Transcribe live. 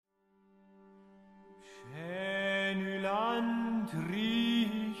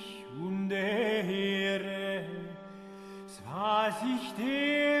ich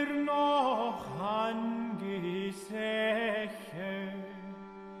dir noch angesäche,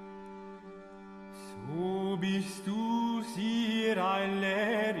 so bist du ihr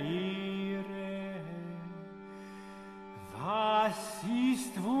aller Ehre. Was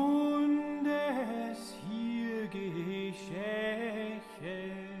ist Wundes hier geschäche?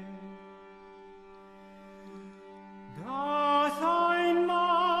 Dass ein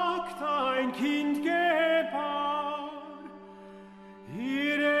Magd ein Kind gebar,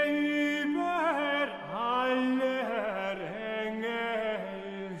 ihre über aller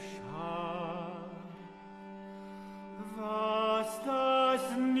Engel schar. Was das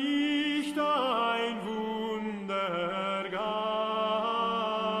nicht ein Wunder gab.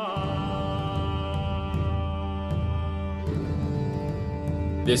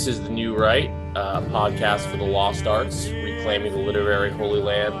 This is The New Right, a podcast for the lost arts, reclaiming the literary holy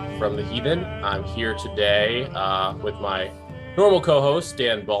land from the heathen. I'm here today with my normal co-host,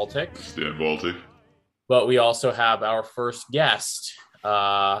 Dan Baltic. Dan Baltic. But we also have our first guest,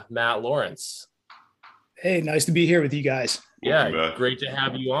 Matt Lawrence. Hey, nice to be here with you guys. Yeah, great to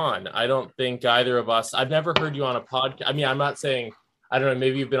have you on. I don't think either of us, I've never heard you on a podcast. I mean, I'm not saying, I don't know,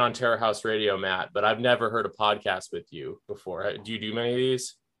 maybe you've been on Terror House Radio, Matt, but I've never heard a podcast with you before. Do you do many of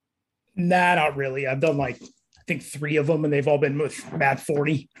these? Nah, not really. I've done I think 3 of them, and they've all been with Matt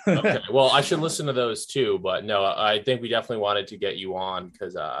 40. Okay, well, I should listen to those too, but no, I think we definitely wanted to get you on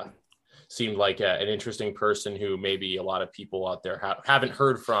because seemed like an interesting person who maybe a lot of people out there haven't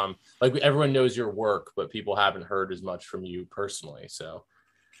heard from. Like, everyone knows your work, but people haven't heard as much from you personally. So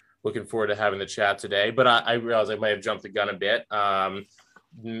looking forward to having the chat today. But I realized I might have jumped the gun a bit.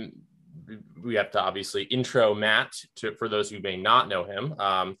 We have to obviously intro Matt for those who may not know him.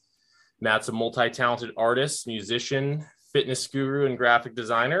 Matt's a multi-talented artist, musician, fitness guru, and graphic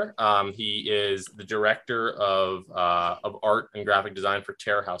designer. He is the director of art and graphic design for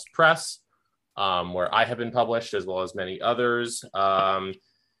Terror House Press, where I have been published, as well as many others.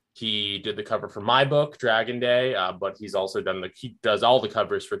 He did the cover for my book, Dragon Day, but he's also he does all the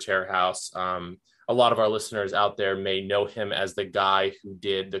covers for Terror House. A lot of our listeners out there may know him as the guy who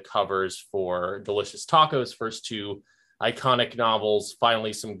did the covers for Delicious Taco's first 2 iconic novels,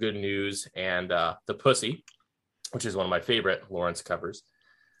 Finally Some Good News, and The Pussy, which is one of my favorite Lawrence covers.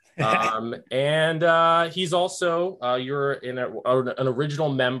 And he's also, you're an original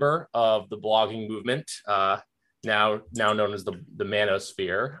member of the blogging movement, now known as the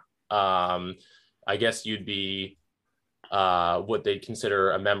Manosphere. I guess you'd be what they'd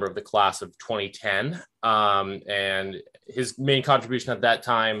consider a member of the class of 2010. And his main contribution at that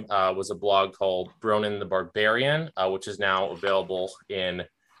time was a blog called Bronin the Barbarian, which is now available in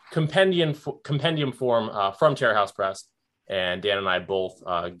compendium form from Terror House Press. And Dan and I both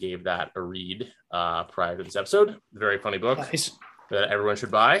gave that a read prior to this episode. Very funny book. Nice. That everyone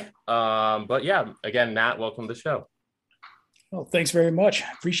should buy. But yeah, again, Matt, welcome to the show. Well, thanks very much.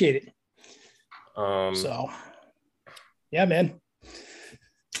 Appreciate it. Yeah, man.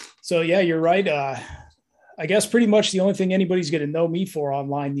 So yeah, you're right. I guess pretty much the only thing anybody's going to know me for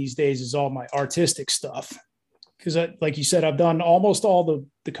online these days is all my artistic stuff. Because like you said, I've done almost all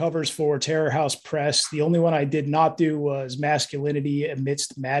the covers for Terror House Press. The only one I did not do was Masculinity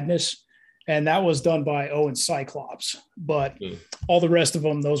Amidst Madness. And that was done by Owen Cyclops. But all the rest of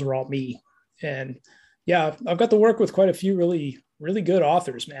them, those were all me. And yeah, I've got to work with quite a few really, really good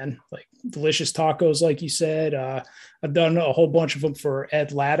authors, man. Like Delicious Tacos, like you said. I've done a whole bunch of them for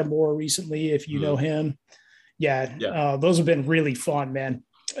Ed Lattimore recently, if you know him. Yeah. Those have been really fun, man.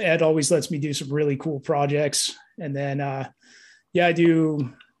 Ed always lets me do some really cool projects. And then, I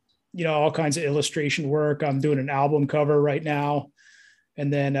do, all kinds of illustration work. I'm doing an album cover right now.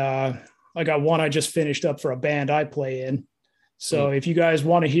 And then I got one I just finished up for a band I play in. So if you guys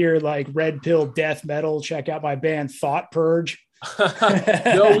want to hear like Red Pill death metal, check out my band Thought Purge.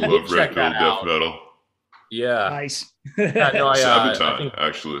 No, we love Red Pill death metal. Yeah. Nice. Sabotage,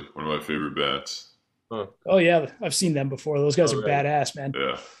 actually, one of my favorite bands. Oh yeah, I've seen them before. Those guys are badass, man.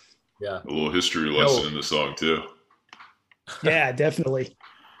 Yeah. A little history lesson in the song too. Yeah, definitely.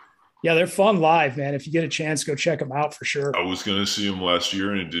 Yeah, they're fun live, man. If you get a chance, go check them out for sure. I was going to see them last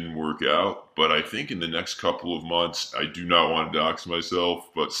year and it didn't work out, but I think in the next couple of months, I do not want to dox myself,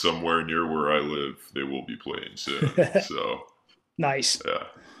 but somewhere near where I live, they will be playing soon. So nice.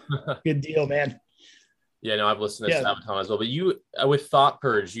 Yeah. Good deal, man. Yeah, no, I've listened to Sabaton as well. But you, with Thought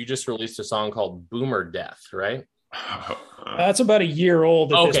Purge, you just released a song called Boomer Death, right? That's about a year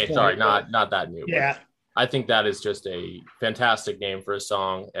old. At this point. Sorry, not that new. Yeah. I think that is just a fantastic name for a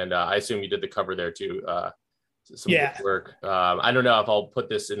song. And I assume you did the cover there too. Some good work. I don't know if I'll put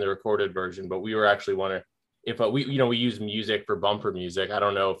this in the recorded version, but we were actually one of if we use music for bumper music. I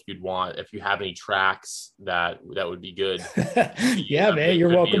don't know if you have any tracks that would be good. Yeah, man, you're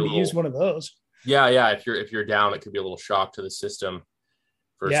welcome to use one of those. Yeah. If you're down, it could be a little shock to the system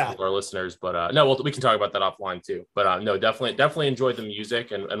for some of our listeners. But no, we can talk about that offline too. But no, definitely enjoyed the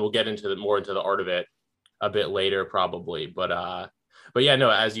music, and we'll get into more into the art of it a bit later probably. But yeah, no,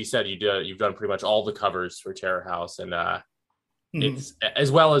 as you said, you've done pretty much all the covers for Terror House, and it's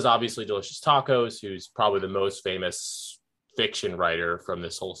as well as obviously Delicious Tacos, who's probably the most famous fiction writer from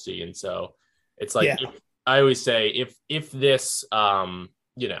this whole scene. So it's like, I always say, if this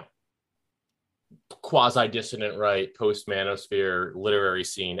quasi dissonant right post manosphere literary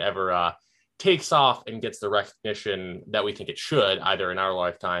scene ever takes off and gets the recognition that we think it should, either in our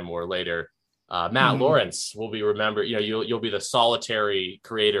lifetime or later, Matt Lawrence will be remembered. You'll be the solitary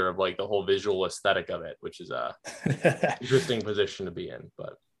creator of like the whole visual aesthetic of it, which is a interesting position to be in.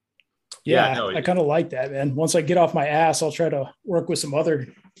 But I kind of like that, man. Once I get off my ass, I'll try to work with some other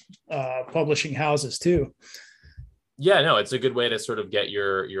publishing houses too. Yeah, no, it's a good way to sort of get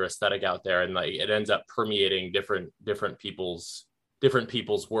your aesthetic out there, and like it ends up permeating different people's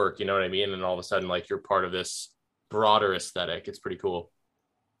work. You know what I mean? And all of a sudden, like you're part of this broader aesthetic. It's pretty cool.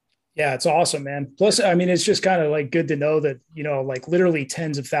 Yeah, it's awesome, man. Plus, I mean, it's just kind of like good to know that, like literally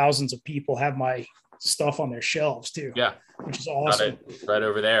tens of thousands of people have my stuff on their shelves too. Yeah. Which is awesome. Right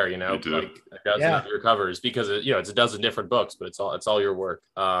over there, like a dozen of your covers, because it's a dozen different books, but it's all your work.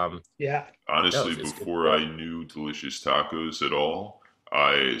 Honestly, before I knew Delicious Tacos at all,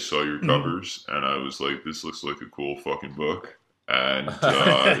 I saw your covers and I was like, this looks like a cool fucking book. And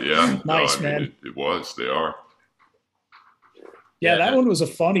nice, man. They are. Yeah, that one was a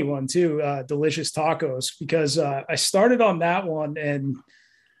funny one too, Delicious Tacos, because I started on that one, and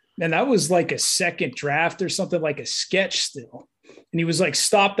that was like a second draft or something, like a sketch still. And he was like,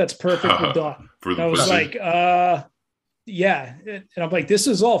 stop, that's perfect, we're done. And I was like, yeah. And I'm like, this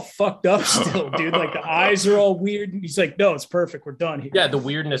is all fucked up still, dude. Like the eyes are all weird. And he's like, no, it's perfect, we're done here. Yeah, the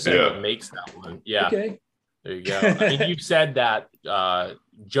weirdness of what makes that one. Yeah. Okay. There you go. I mean, you've said that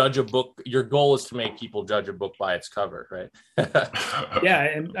judge a book. Your goal is to make people judge a book by its cover, right? Yeah.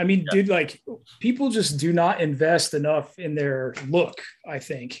 And I mean, dude, like people just do not invest enough in their look, I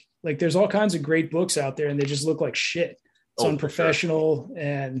think. Like there's all kinds of great books out there and they just look like shit. It's unprofessional. Sure.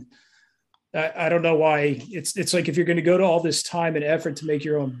 And I don't know why. It's like if you're going to go to all this time and effort to make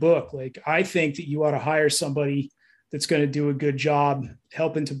your own book, like I think that you ought to hire somebody that's going to do a good job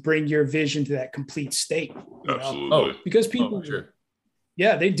helping to bring your vision to that complete state. Absolutely. Because people,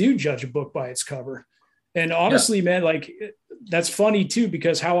 they do judge a book by its cover. And honestly, man, like that's funny too,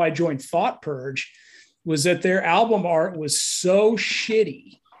 because how I joined Thought Purge was that their album art was so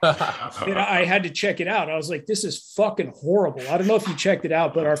shitty that I had to check it out. I was like, this is fucking horrible. I don't know if you checked it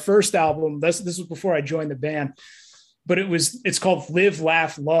out, but our first album, this was before I joined the band, but it's called Live,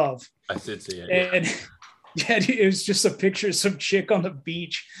 Laugh, Love. I did see it. And it was just a picture of some chick on the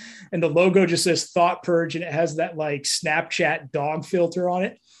beach, and the logo just says Thought Purge, and it has that like Snapchat dog filter on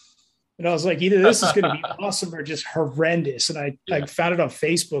it. And I was like, either this is going to be awesome or just horrendous. And I found it on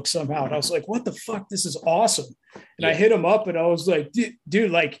Facebook somehow, and I was like, what the fuck? This is awesome. And I hit him up, and I was like,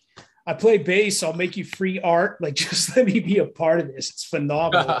 dude, like I play bass. I'll make you free art. Like, just let me be a part of this. It's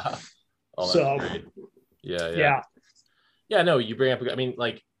phenomenal. Great. Yeah. No, you bring up, I mean,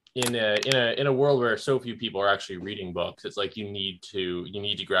 like, in a world where so few people are actually reading books, it's like you need to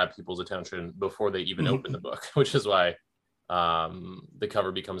grab people's attention before they even open the book, which is why the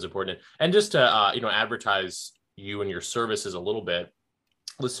cover becomes important. And just to advertise you and your services a little bit,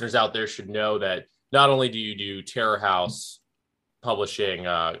 listeners out there should know that not only do you do Terror House publishing,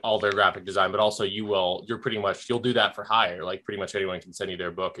 all their graphic design, but also you'll do that for hire. Like pretty much anyone can send you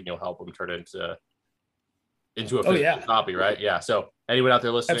their book and you'll help them turn it into a physical copy, right? Yeah. So anyone out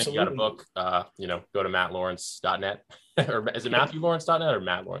there listening, if you got a book, go to mattlawrence.net. Or is it matthewlawrence.net or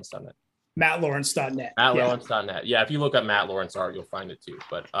mattlawrence.net? mattlawrence.net. mattlawrence.net. Yeah, if you look up Matt Lawrence art, you'll find it too.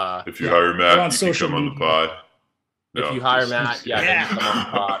 But if you hire Matt, you can come on the pod. If you hire Matt, then you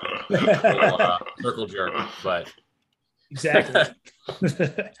come on the pod. Circle jerk, but exactly.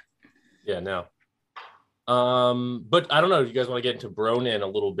 No. But I don't know if you guys want to get into Bronin a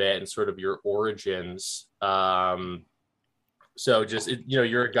little bit and sort of your origins. So just,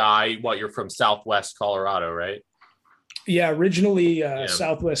 you're a guy, you're from Southwest Colorado, right? Yeah, originally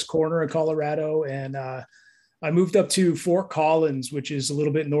southwest corner of Colorado. And I moved up to Fort Collins, which is a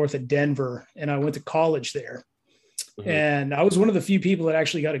little bit north of Denver. And I went to college there. Mm-hmm. And I was one of the few people that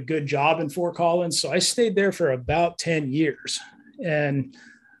actually got a good job in Fort Collins. So I stayed there for about 10 years. And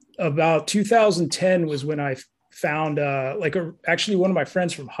about 2010 was when I found actually one of my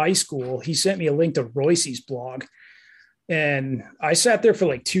friends from high school, he sent me a link to Royce's blog. And I sat there for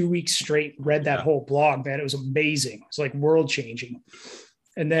like 2 weeks straight, read that whole blog, man. It was amazing. It's like world changing.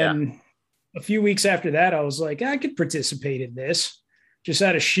 And then a few weeks after that, I was like, I could participate in this just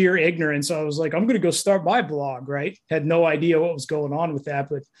out of sheer ignorance. I was like, I'm going to go start my blog, right? Had no idea what was going on with that.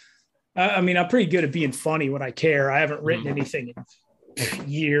 But I mean, I'm pretty good at being funny when I care. I haven't written anything in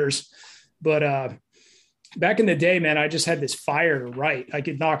years, but back in the day, man, I just had this fire to write. I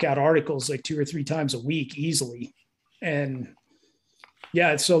could knock out articles like 2 or 3 times a week easily. And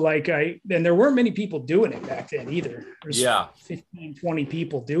yeah, so like and there weren't many people doing it back then either. There's 15, 20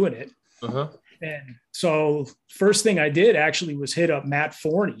 people doing it. And so first thing I did actually was hit up Matt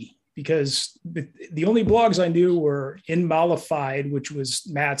Forney, because the only blogs I knew were In Mollified, which was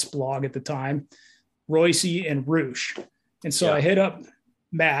Matt's blog at the time, Royce, and Roosh. And so I hit up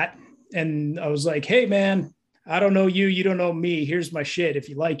Matt and I was like, hey man, I don't know you, you don't know me. Here's my shit. If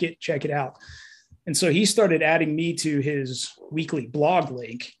you like it, check it out. And so he started adding me to his weekly blog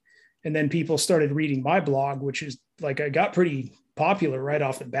link. And then people started reading my blog, which is like, I got pretty popular right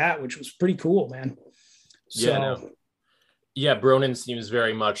off the bat, which was pretty cool, man. Bronin seems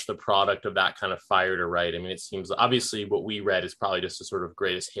very much the product of that kind of fire to write. I mean, it seems obviously what we read is probably just a sort of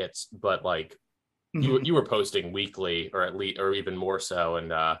greatest hits, but like you were posting weekly or at least, or even more so.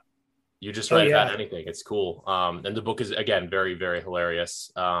 And you just write about anything. It's cool. And the book is, again, very, very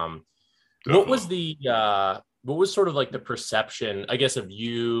hilarious. What was sort of like the perception, I guess, of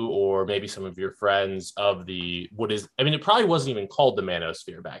you or maybe some of your friends of it probably wasn't even called the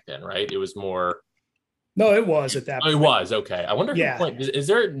Manosphere back then, right? It was more. No, it was at that point. It was. Okay. I wonder is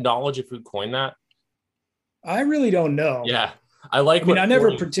there knowledge of who coined that? I really don't know. Yeah. I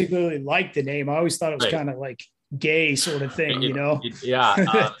never particularly liked the name. I always thought it was kind of like gay sort of thing,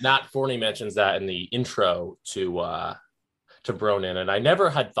 Matt Forney mentions that in the intro to Bronin, and I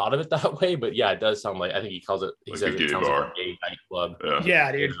never had thought of it that way, but it does sound like, I think he calls it, he says it sounds like a gay nightclub.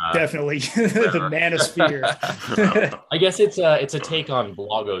 Yeah, dude, definitely. The Manosphere. I guess it's a take on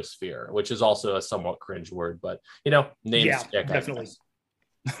blogosphere, which is also a somewhat cringe word, but names stick, definitely.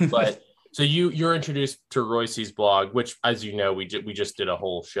 But so you're introduced to Royce's blog, which, as you know, we just did a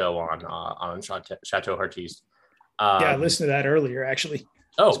whole show on Chateau Artiste. I listened to that earlier, actually.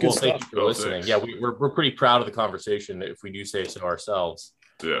 Oh, well, thank you for listening. Thanks. Yeah, we're pretty proud of the conversation, if we do say so ourselves.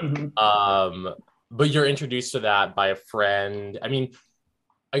 Yeah. But you're introduced to that by a friend. I mean,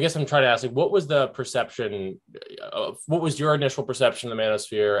 I guess I'm trying to ask, like, what was the perception? What was your initial perception of the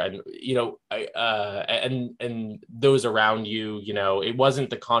Manosphere? And and those around you, it wasn't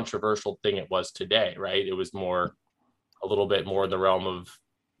the controversial thing it was today, right? It was a little bit more in the realm of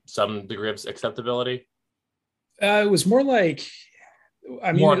some degree of acceptability. It was more like,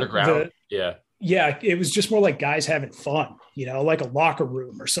 more underground. It was just more like guys having fun, like a locker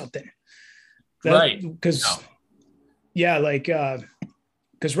room or something. Right. Because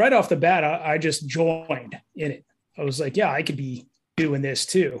right off the bat, I just joined in it. I was like, I could be doing this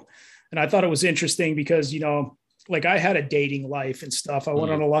too. And I thought it was interesting because, like I had a dating life and stuff. I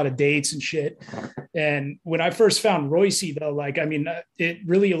went on a lot of dates and shit. And when I first found Royce, though, it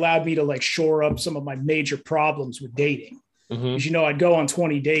really allowed me to like shore up some of my major problems with dating. Because, I'd go on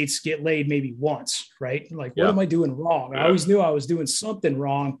 20 dates, get laid maybe once, right? Like, what am I doing wrong? I always knew I was doing something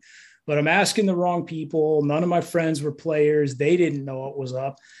wrong, but I'm asking the wrong people. None of my friends were players. They didn't know what was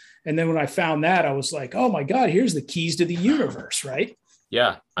up. And then when I found that, I was like, oh my God, here's the keys to the universe, right?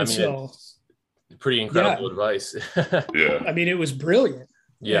 Yeah. It's pretty incredible advice. I mean, it was brilliant.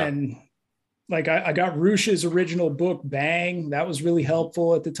 Yeah. And like, I got Roosh's original book, Bang. That was really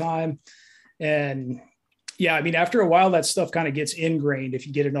helpful at the time. And after a while, that stuff kind of gets ingrained if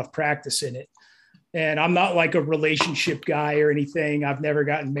you get enough practice in it. And I'm not like a relationship guy or anything. I've never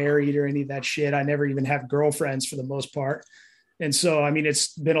gotten married or any of that shit. I never even have girlfriends for the most part. And so,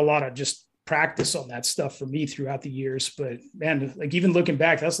 it's been a lot of just practice on that stuff for me throughout the years. But man, like even looking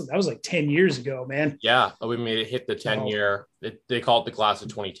back, that was like 10 years ago, man. Yeah. We made it hit the 10 year, they call it the class of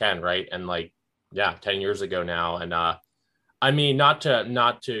 2010, right? And 10 years ago now. And not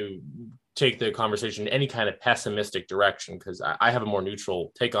to take the conversation in any kind of pessimistic direction, because I have a more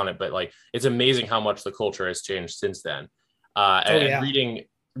neutral take on it, but it's amazing how much the culture has changed since then. And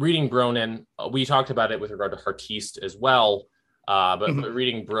reading Bronin, we talked about it with regard to Artiste as well. But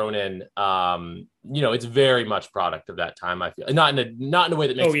reading Bronin, it's very much product of that time. I feel not in a way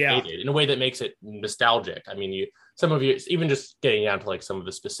that makes it dated, in a way that makes it nostalgic. I mean, some of you, even just getting down to some of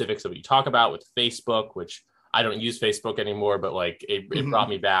the specifics of what you talk about with Facebook, which I don't use Facebook anymore, but it brought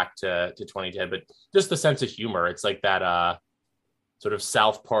me back to 2010. But just the sense of humor, it's like that. sort of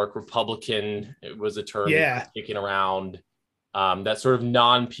South Park Republican. It was a term kicking around. That sort of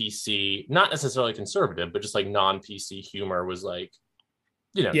non-PC, not necessarily conservative, but just like non-PC humor was like,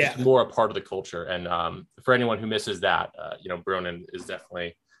 just more a part of the culture. And for anyone who misses that, Bronin is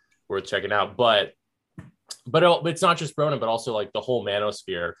definitely worth checking out. But it's not just Bronin, but also like the whole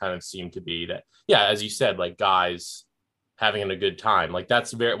manosphere kind of seemed to be that, as you said, like guys having a good time. Like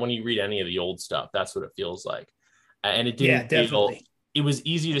that's when you read any of the old stuff, that's what it feels like. And it didn't definitely. It was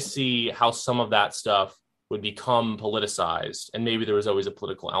easy to see how some of that stuff would become politicized, and maybe there was always a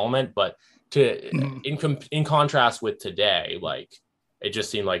political element, but in contrast with today, like it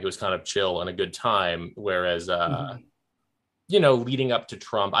just seemed like it was kind of chill and a good time. Whereas, leading up to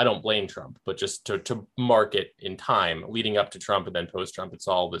Trump, I don't blame Trump, but just to mark it in time, leading up to Trump and then post-Trump, it's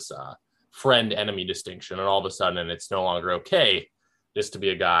all this friend-enemy distinction, and all of a sudden it's no longer okay just to be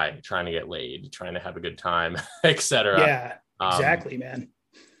a guy trying to get laid, trying to have a good time, etc. Yeah, exactly, man.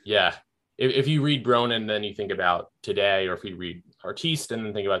 Yeah. If you read Bronin, then you think about today, or if you read Artiste and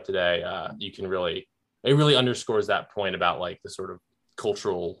then think about today, it really underscores that point about like the sort of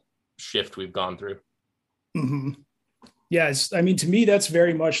cultural shift we've gone through. Mm-hmm. Yes. I mean, to me, that's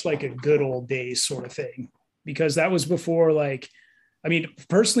very much like a good old days sort of thing, because that was before, like, I mean,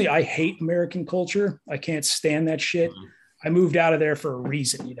 personally, I hate American culture. I can't stand that shit. Mm-hmm. I moved out of there for a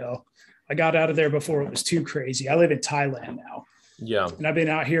reason, I got out of there before it was too crazy. I live in Thailand now. Yeah. And I've been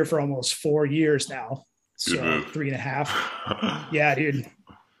out here for almost 4 years now. So 3.5. Yeah, dude.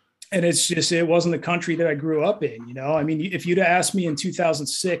 And it wasn't the country that I grew up in, I mean, if you'd asked me in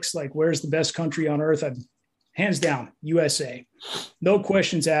 2006, like, where's the best country on earth? Hands down, USA. No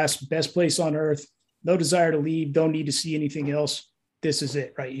questions asked, best place on earth. No desire to leave. Don't need to see anything else. This is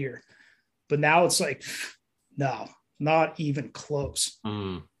it right here. But now it's like, no, not even close.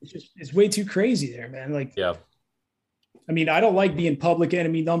 Mm. It's way too crazy there, man. Like, yeah. I mean, I don't like being public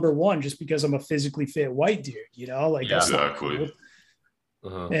enemy number one just because I'm a physically fit white dude, like that's exactly. Not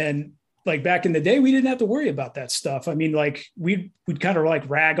cool. And like back in the day, we didn't have to worry about that stuff. I mean, like we'd kind of like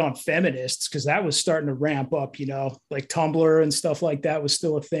rag on feminists because that was starting to ramp up, like Tumblr and stuff like that was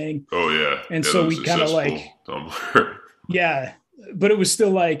still a thing. Oh yeah. And so we kind of like, Tumblr. Yeah, but it was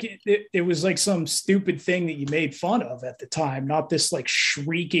still like, it was like some stupid thing that you made fun of at the time, not this like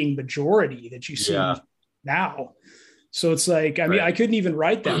shrieking majority that you see now. So it's like, I mean, I couldn't even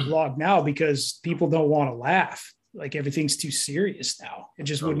write that blog now because people don't want to laugh. Like everything's too serious now. It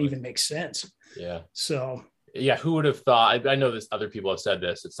just wouldn't even make sense. Yeah. So. Yeah. Who would have thought, I know this, other people have said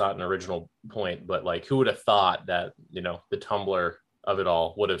this, it's not an original point, but like, who would have thought that, the Tumblr of it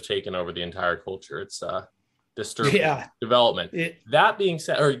all would have taken over the entire culture? It's disturbing development. That being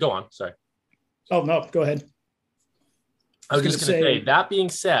said, or go on, sorry. Oh, no, go ahead. I was just going to say, that being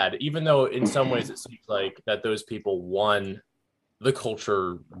said, even though in some ways it seems like that those people won the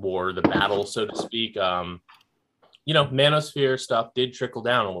culture war, the battle, so to speak, manosphere stuff did trickle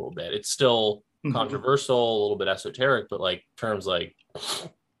down a little bit. It's still controversial, a little bit esoteric, but like terms like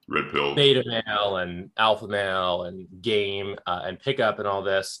red pill, beta male and alpha male and game and pickup and all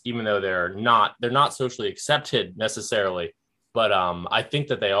this, even though they're not socially accepted necessarily. But I think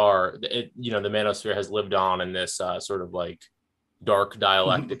that they are, the manosphere has lived on in this sort of like dark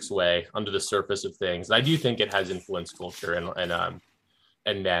dialectics way under the surface of things. And I do think it has influenced culture and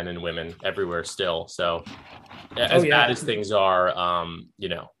men and women everywhere still. So as bad as things are,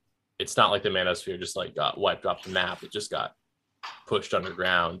 it's not like the manosphere just like got wiped off the map. It just got pushed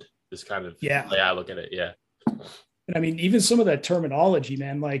underground. This kind of way I look at it. Yeah. And I mean, even some of that terminology,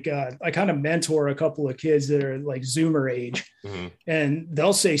 man, like I kind of mentor a couple of kids that are like Zoomer age and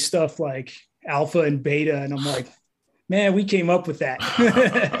they'll say stuff like alpha and beta. And I'm like, man, we came up with that.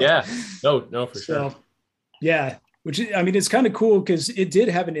 Yeah, no, for sure. Yeah. Which, I mean, it's kind of cool because it did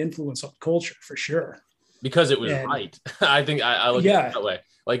have an influence on culture for sure. Because it was right. I think I look at it that way.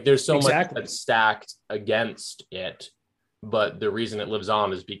 Like there's so much that's stacked against it, but the reason it lives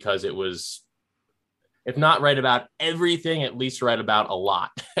on is because it was, if not right about everything, at least right about a lot,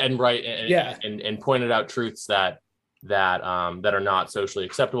 and and pointed out truths that are not socially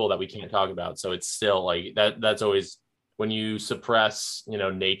acceptable that we can't talk about. So it's still like that. That's always when you suppress,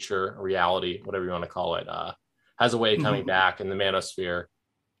 nature, reality, whatever you want to call it, has a way of coming back, and the manosphere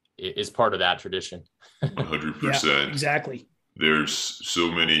is part of that tradition. 100%. Yeah, exactly. There's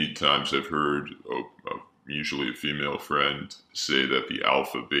so many times I've heard, usually a female friend, say that the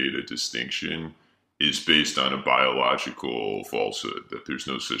alpha beta distinction is based on a biological falsehood, that there's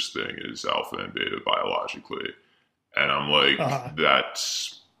no such thing as alpha and beta biologically. And I'm like,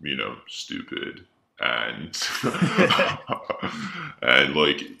 that's, stupid. And and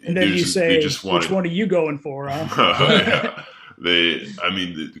like, and then you say, which one are you going for? Huh? I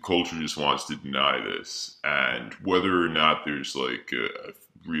mean, the culture just wants to deny this, and whether or not there's like a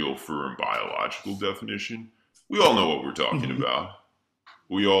real firm biological definition, we all know what we're talking about.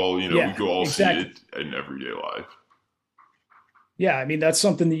 We all, we go all exactly. See it in everyday life. Yeah, I mean, that's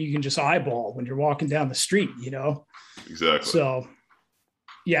something that you can just eyeball when you're walking down the street, Exactly. So,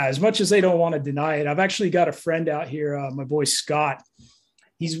 yeah, as much as they don't want to deny it, I've actually got a friend out here, my boy Scott.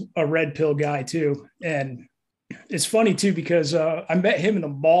 He's a red pill guy too. And it's funny too, because I met him in the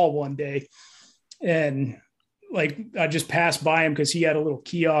mall one day, and like I just passed by him because he had a little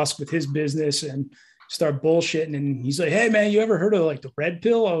kiosk with his business, and start bullshitting. And he's like, "Hey man, you ever heard of like the red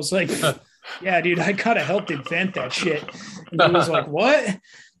pill?" I was like, "Yeah, dude, I kind of helped invent that shit." And he was like, "What?"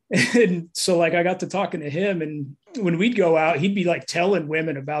 And so like I got to talking to him, and when we'd go out, he'd be like telling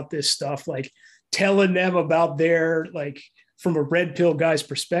women about this stuff, like telling them about their like from a red pill guy's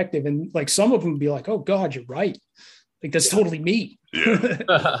perspective. And like some of them would be like, "Oh God, you're right. Like that's totally me." Yeah.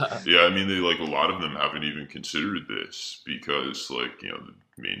 Yeah. I mean, they like a lot of them haven't even considered this because like, the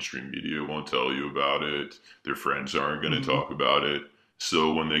mainstream media won't tell you about it. Their friends aren't going to talk about it.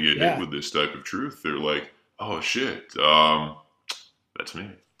 So when they get hit with this type of truth, they're like, "Oh shit. That's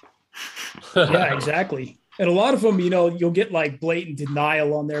me." Yeah, exactly. And a lot of them, you'll get like blatant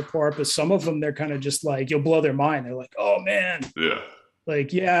denial on their part, but some of them, they're kind of just like, you'll blow their mind. They're like, "Oh man." Yeah.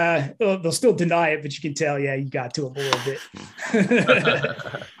 Like, yeah, they'll still deny it, but you can tell, yeah, you got to them a little bit.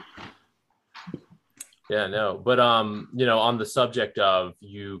 Yeah, no, but on the subject of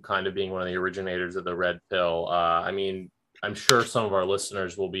you kind of being one of the originators of the red pill, I mean, I'm sure some of our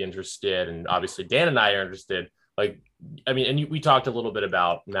listeners will be interested, and obviously Dan and I are interested. Like, I mean, and we talked a little bit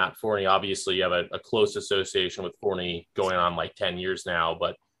about Matt Forney. Obviously, you have a close association with Forney going on like 10 years now,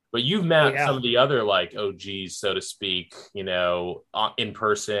 but you've met some of the other like OGs, so to speak, in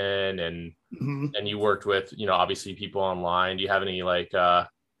person, and and you worked with, obviously people online. Do you have any like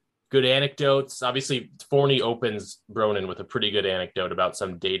good anecdotes? Obviously, Forney opens Bronin with a pretty good anecdote about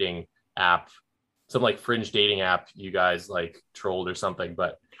some dating app, some like fringe dating app you guys like trolled or something.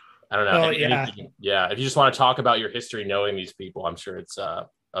 But I don't know. If you just want to talk about your history knowing these people, I'm sure it's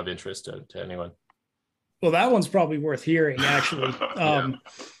of interest to anyone. Well, that one's probably worth hearing, actually.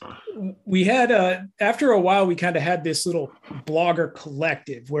 We had, after a while, we kind of had this little blogger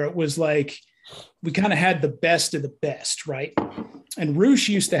collective where it was like, we kind of had the best of the best, right? And Roosh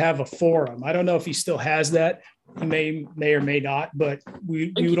used to have a forum. I don't know if he still has that. He may or may not, but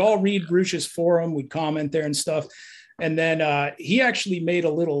we would all read Roosh's forum. We'd comment there and stuff. And then he actually made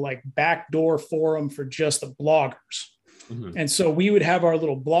a little like backdoor forum for just the bloggers. And so we would have our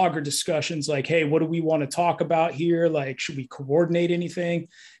little blogger discussions like, "Hey, what do we want to talk about here? Like, should we coordinate anything?"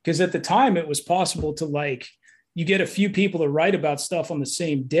 Because at the time it was possible to like, you get a few people to write about stuff on the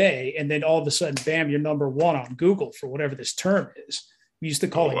same day, and then all of a sudden, bam, you're number one on Google for whatever this term is. We used to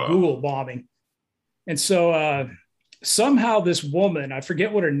call it Google bombing. And so somehow this woman, I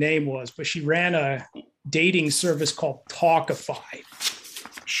forget what her name was, but she ran a dating service called Talkify.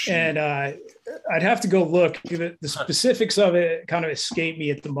 And I'd have to go look. The specifics of it kind of escape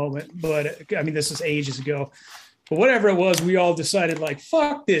me at the moment, but I mean, this is ages ago. But whatever it was, we all decided like,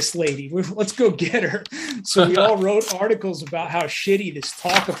 fuck this lady. Let's go get her. So we all wrote articles about how shitty this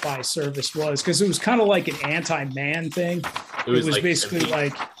Talkify service was, because it was kind of like an anti-man thing. It was like, basically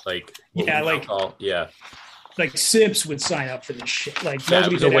like like simps would sign up for this shit. Like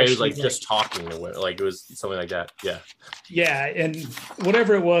nobody it was a way it was like just talking to women. Like it was something like that. Yeah. Yeah. And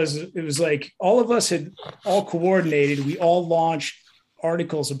whatever it was like all of us had all coordinated. We all launched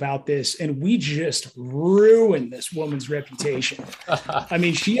articles about this, and we just ruined this woman's reputation. I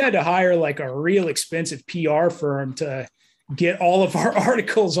mean, she had to hire like a real expensive PR firm to get all of our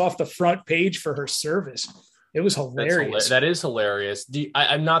articles off the front page for her service. It was hilarious. That is hilarious.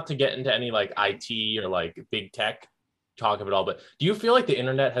 I'm not to get into any like IT or like big tech talk of it all, but do you feel like the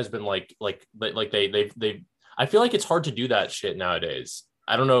internet has been like they I feel like it's hard to do that shit nowadays.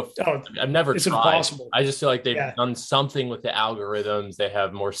 I don't know if I've never tried. Impossible. I just feel like they've done something with the algorithms. They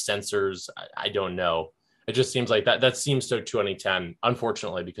have more sensors. I don't know. It just seems like that seems so 2010,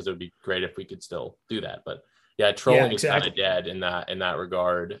 unfortunately, because it would be great if we could still do that. But yeah, trolling is kind of dead in that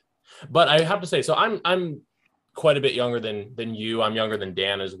regard. But I have to say, so I'm quite a bit younger than you. I'm younger than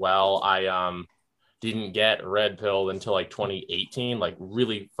Dan as well. I didn't get red pill until like 2018, like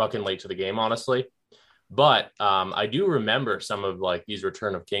really fucking late to the game, honestly. But I do remember some of like these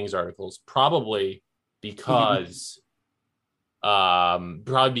Return of Kings articles, probably because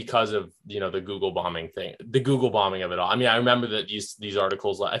of the Google bombing thing, the Google bombing of it all. I mean, I remember that these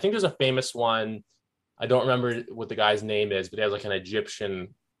articles. I think there's a famous one. I don't remember what the guy's name is, but he has like an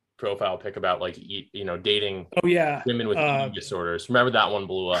Egyptian profile pic about like dating Oh yeah. women with eating disorders. Remember that one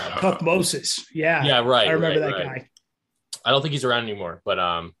blew up? Tutmosis. Yeah. Yeah, right. I remember that guy. I don't think he's around anymore, but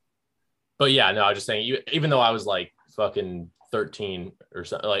yeah, no, I was just saying, even though I was like fucking 13 or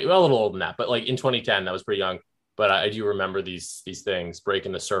something, like, well, a little older than that, but like in 2010, that was pretty young. But I do remember these things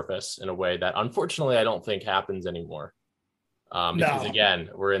breaking the surface in a way that unfortunately I don't think happens anymore. Because again,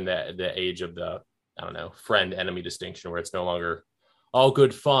 we're in the age of the, I don't know, friend enemy distinction, where it's no longer all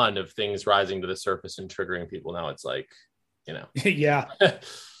good fun of things rising to the surface and triggering people. Now it's like, yeah,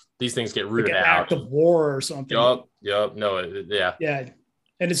 these things get rooted like an out. Act of war or something. Yup. No, yeah. Yeah.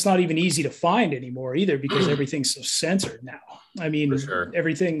 And it's not even easy to find anymore either, because everything's so censored now. I mean,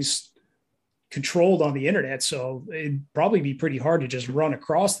 everything's controlled on the internet. So it'd probably be pretty hard to just run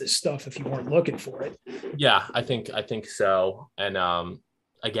across this stuff if you weren't looking for it. Yeah, I think so. And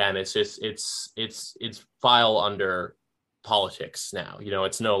again, it's just, it's file under politics now.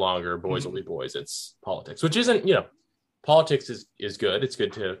 It's no longer boys will be boys. It's politics, which isn't, politics is good. It's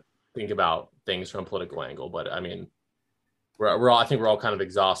good to think about things from a political angle, but I mean, I think we're all kind of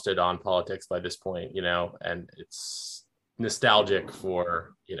exhausted on politics by this point, and it's nostalgic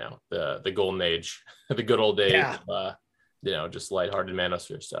for, the golden age, the good old days, just lighthearted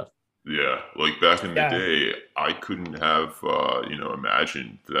manosphere stuff. Yeah. Like back in the day, I couldn't have,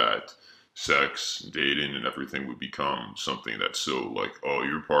 imagined that sex, dating, and everything would become something that's so like, oh,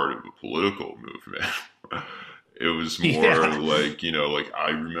 you're part of a political movement. It was more like, like I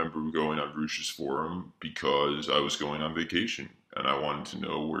remember going on Ruch's forum because I was going on vacation and I wanted to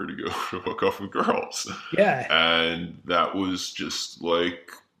know where to go to hook up with girls. Yeah. And that was just like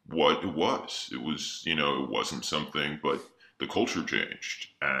what it was. It was, it wasn't something, but the culture changed.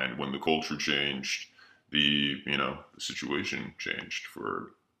 And when the culture changed, the situation changed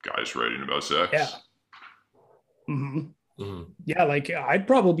for guys writing about sex. Yeah. Yeah, like I'd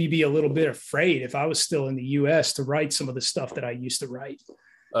probably be a little bit afraid if I was still in the US to write some of the stuff that I used to write,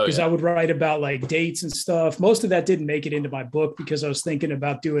 because I would write about like dates and stuff. Most of that didn't make it into my book because I was thinking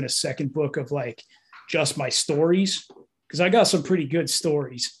about doing a second book of like just my stories, because I got some pretty good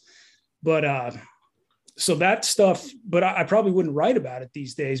stories. But so that stuff, but I probably wouldn't write about it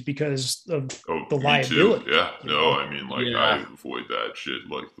these days because of the liability. Too. Yeah, no, I mean, like I avoid that shit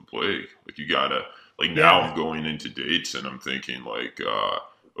like the plague. Like you gotta. Like now I'm going into dates and I'm thinking like,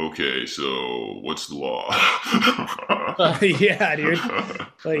 okay, so what's the law? Yeah, dude.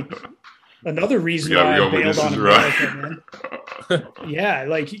 Like another reason why I bailed on America, man. Yeah,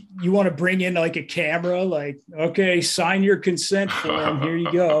 like you want to bring in like a camera, like, okay, sign your consent form. Here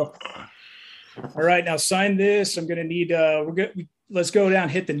you go. All right, now sign this. I'm gonna need let's go down,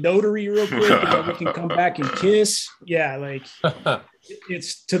 hit the notary real quick, and then we can come back and kiss. Yeah, like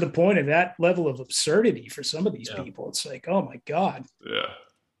it's to the point of that level of absurdity for some of these people. It's like, oh my God.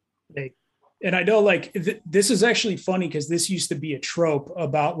 Yeah. And I know like this is actually funny because this used to be a trope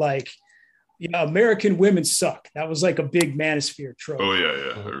about like, American women suck. That was like a big manosphere trope. Oh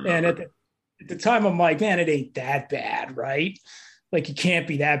yeah. And at the time I'm like, man, it ain't that bad, right? Like it can't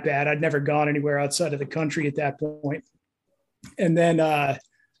be that bad. I'd never gone anywhere outside of the country at that point. And then I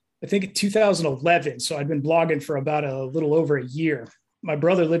think in 2011, so I'd been blogging for about a little over a year. My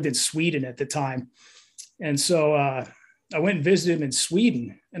brother lived in Sweden at the time. And so I went and visited him in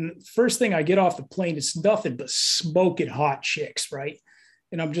Sweden. And the first thing I get off the plane is nothing but smoking hot chicks, right?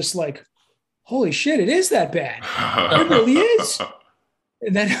 And I'm just like, holy shit, it is that bad. It really is.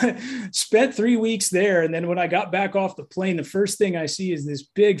 And then spent 3 weeks there. And then when I got back off the plane, the first thing I see is this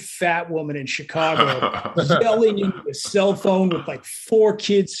big fat woman in Chicago yelling into a cell phone with like 4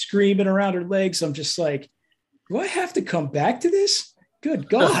 kids screaming around her legs. I'm just like, do I have to come back to this? Good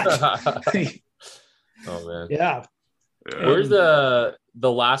God. Oh man. Yeah. Where's the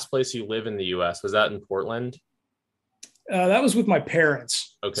last place you live in the US? Was that in Portland? That was with my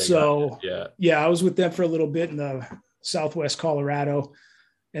parents. Okay. So yeah, I was with them for a little bit in the Southwest Colorado.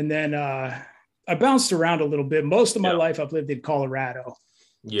 And then I bounced around a little bit. Most of my life I've lived in Colorado.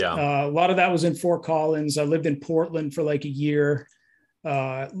 Yeah. A lot of that was in Fort Collins. I lived in Portland for like a year.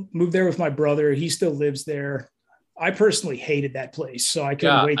 Moved there with my brother. He still lives there. I personally hated that place, so I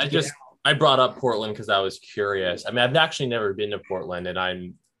couldn't wait to get out. I brought up Portland because I was curious. I mean, I've actually never been to Portland, and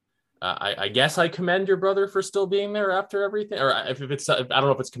I guess I commend your brother for still being there after everything, or if it's, I don't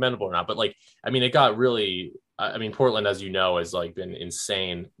know if it's commendable or not, but like, I mean, it got really, I mean, Portland, as you know, has like been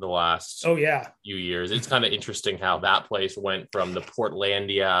insane the last few years. It's kind of interesting how that place went from the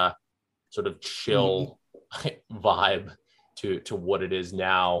Portlandia sort of chill vibe to what it is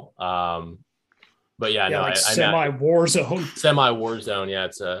now. But yeah, no, like semi-war zone. Yeah,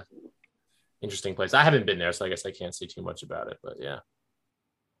 it's a interesting place. I haven't been there, so I guess I can't say too much about it, but yeah.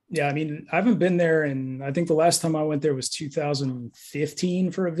 Yeah, I mean, I haven't been there, and I think the last time I went there was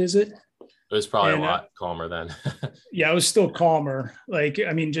 2015 for a visit. It was probably And, a lot calmer then. Yeah, it was still calmer. Like,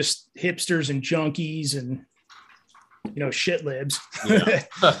 I mean, just hipsters and junkies and, shit libs. Yeah.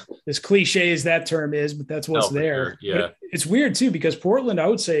 As cliche as that term is, but that's what's No, for there. sure. Yeah. But it's weird too, because Portland, I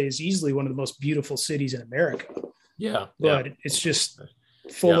would say, is easily one of the most beautiful cities in America. Yeah. But it's just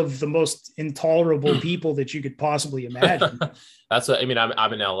full of the most intolerable people that you could possibly imagine. That's what I mean.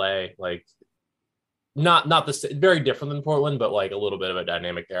 I'm in LA, like not the very different than Portland, but like a little bit of a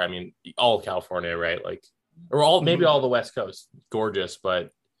dynamic there. I mean, all of California, right? Like, or all maybe all the West Coast, gorgeous,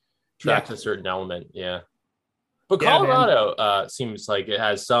 but tracks a certain element. Yeah. But Colorado seems like it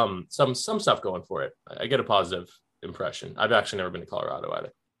has some stuff going for it. I get a positive impression. I've actually never been to Colorado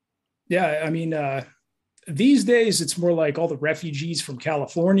either. Yeah, I mean, these days it's more like all the refugees from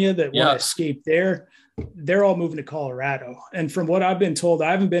California that want to escape there. They're all moving to Colorado. And from what I've been told,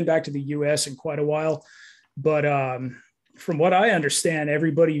 I haven't been back to the US in quite a while, but from what I understand,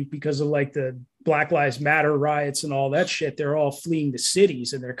 everybody, because of like the Black Lives Matter riots and all that shit, they're all fleeing the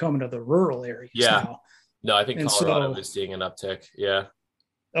cities and they're coming to the rural areas now. No, I think Colorado is seeing an uptick. Yeah.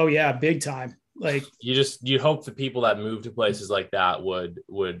 Oh yeah, big time. Like you hope the people that move to places like that would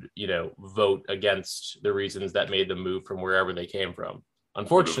vote against the reasons that made them move from wherever they came from.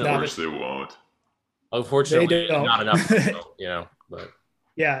 Unfortunately, of course they won't. Unfortunately, not enough. But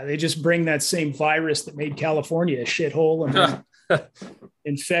yeah, they just bring that same virus that made California a shithole and then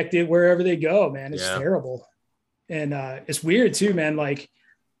infect it wherever they go. Man, it's terrible, and it's weird too, man. Like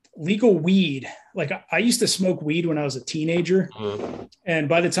legal weed. Like I used to smoke weed when I was a teenager. And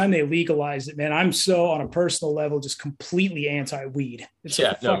by the time they legalized it, man, I'm so on a personal level, just completely anti-weed. It's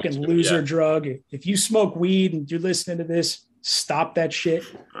like a fucking loser drug. If you smoke weed and you're listening to this, stop that shit.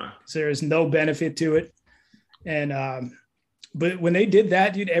 There is no benefit to it. And, but when they did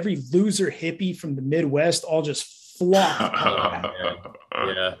that, dude, every loser hippie from the Midwest all just flocked.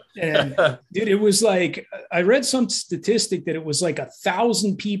 Yeah. And dude, it was like, I read some statistic that it was like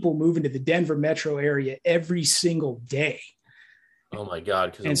 1,000 people moving to the Denver metro area every single day. Oh my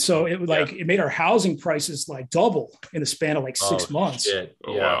God. And so it it made our housing prices like double in the span of like 6 months. Shit.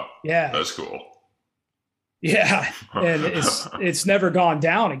 Oh, wow. Yeah. That's cool. Yeah. And it's never gone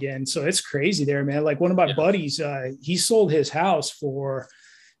down again. So it's crazy there, man. Like one of my buddies, he sold his house for,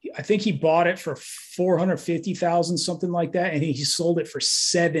 I think he bought it for 450,000, something like that. And he sold it for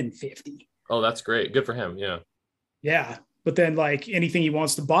 750. Oh, that's great. Good for him. Yeah. Yeah. But then like anything he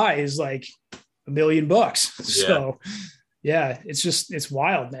wants to buy is like $1 million. So yeah, it's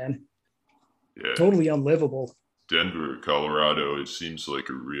wild, man. Yeah. Totally unlivable. Denver, Colorado, it seems like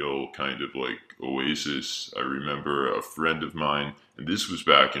a real kind of like oasis. I remember a friend of mine, and this was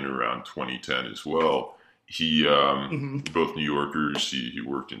back in around 2010 as well. He, both New Yorkers, he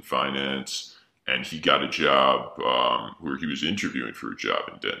worked in finance, and he got a job where he was interviewing for a job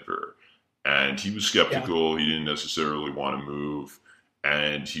in Denver. And he was skeptical. He didn't necessarily want to move.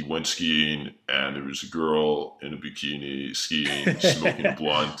 And he went skiing, and there was a girl in a bikini skiing, smoking a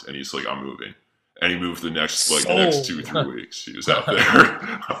blunt, and he's like, I'm moving. And he moved the next 2-3 weeks. He was out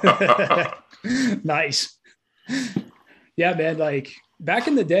there. Nice. Yeah, man. Like back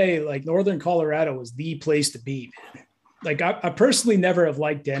in the day, like Northern Colorado was the place to be, man. Like I personally never have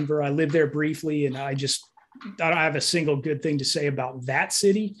liked Denver. I lived there briefly, and I don't have a single good thing to say about that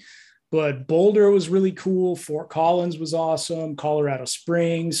city. But Boulder was really cool. Fort Collins was awesome. Colorado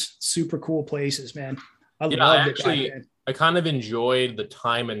Springs, super cool places, man. I loved it back then. I kind of enjoyed the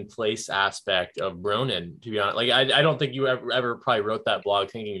time and place aspect of Bronin, to be honest. Like, I don't think you ever probably wrote that blog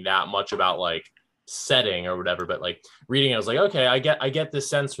thinking that much about like setting or whatever, but like reading, I was like, okay, I get this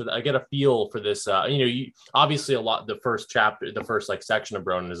sense for that. I get a feel for this. Obviously the first like section of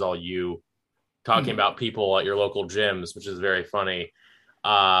Bronin is all you talking about people at your local gyms, which is very funny.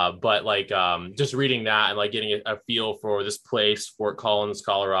 But like just reading that and like getting a feel for this place, Fort Collins,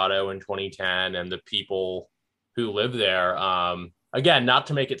 Colorado in 2010, and the people who live there. Again, not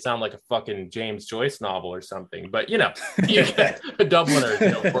to make it sound like a fucking James Joyce novel or something, but you get Dubliners,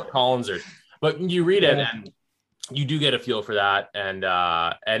 Fort Collinsers. But you read it and you do get a feel for that, and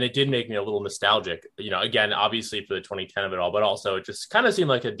it did make me a little nostalgic. Again, obviously for the 2010 of it all, but also it just kind of seemed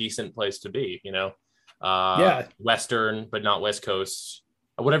like a decent place to be. Western, but not West Coast,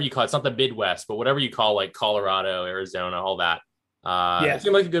 whatever you call it. It's not the Midwest, but whatever you call like Colorado, Arizona, all that. It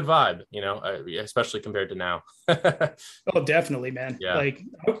seemed like a good vibe, especially compared to now. Oh, definitely, man. Yeah. Like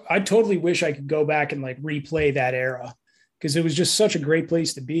I totally wish I could go back and like replay that era, because it was just such a great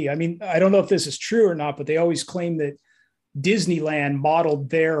place to be. I mean, I don't know if this is true or not, but they always claim that Disneyland modeled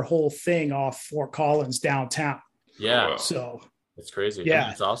their whole thing off Fort Collins downtown. Yeah. So It's crazy. Yeah. I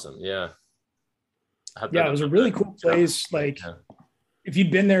mean, it's awesome. Yeah. Yeah, it was a really cool place. Like, if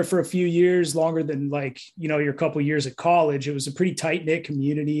you'd been there for a few years, longer than like, your couple years at college, it was a pretty tight knit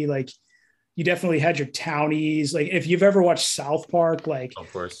community. Like, you definitely had your townies. Like, if you've ever watched South Park, like,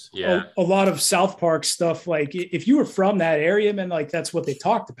 of course, yeah, a lot of South Park stuff. Like, if you were from that area, man, like that's what they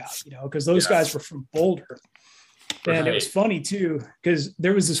talked about, because those guys were from Boulder. And it was funny too, because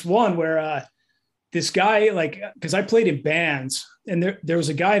there was this one where this guy, like, because I played in bands, and there was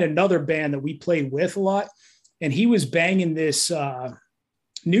a guy in another band that we played with a lot, and he was banging this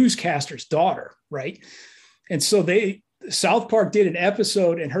newscaster's daughter, right? And so South Park did an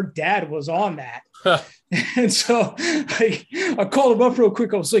episode, and her dad was on that. And so I called him up real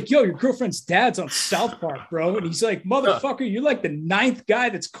quick. I was like, yo, your girlfriend's dad's on South Park, bro. And he's like, motherfucker, you're like the 9th guy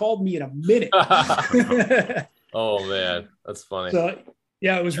that's called me in a minute. Oh, man. That's funny. So,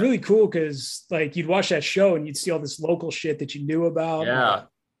 yeah, it was really cool because, like, you'd watch that show and you'd see all this local shit that you knew about. Yeah.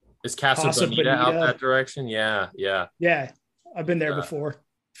 Is Casa Bonita out that direction? Yeah. Yeah. Yeah. I've been there before.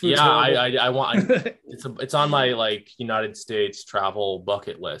 Food's I want it's on my like United States travel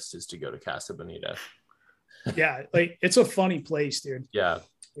bucket list is to go to Casa Bonita. Yeah, like it's a funny place, dude. Yeah,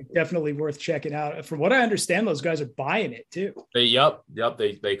 definitely worth checking out. From what I understand, those guys are buying it too. They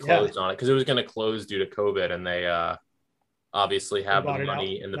closed on it because it was going to close due to COVID, and they obviously have the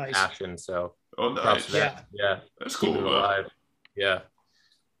money and the passion. So nice. Yeah, that's cool. Yeah.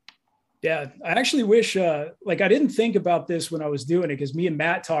 Yeah, I actually wish, like, I didn't think about this when I was doing it because me and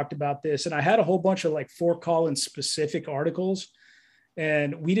Matt talked about this, and I had a whole bunch of like Fort Collins specific articles,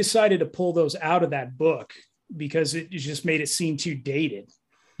 and we decided to pull those out of that book because it just made it seem too dated.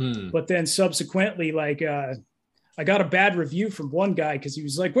 But then subsequently, like, I got a bad review from one guy because he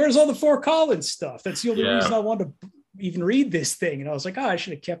was like, "Where's all the Fort Collins stuff?" That's the only reason I wanted to even read this thing. And I was like, I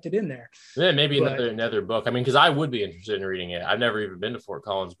should have kept it in there. Yeah, maybe another book. I mean, because I would be interested in reading it. I've never even been to Fort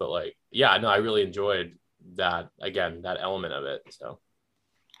Collins, but like, yeah, no, I really enjoyed that element of it. So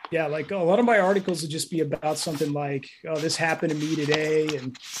yeah, like a lot of my articles would just be about something like, oh, this happened to me today,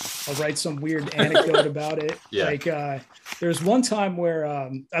 and I'll write some weird anecdote about it. Yeah. Like there's one time where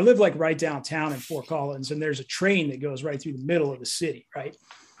I live like right downtown in Fort Collins, and there's a train that goes right through the middle of the city, right?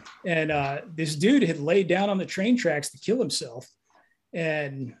 And this dude had laid down on the train tracks to kill himself,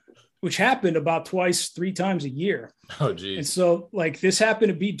 and which happened about 3 times a year. Oh, geez. And so like this happened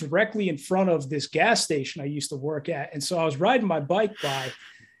to be directly in front of this gas station I used to work at. And so I was riding my bike by,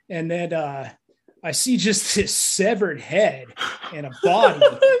 and then I see just this severed head and a body.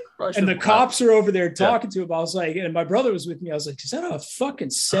 And the cops are over there talking to him. I was like, and my brother was with me. I was like, is that a fucking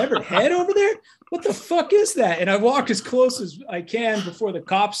severed head over there? What the fuck is that? And I walk as close as I can before the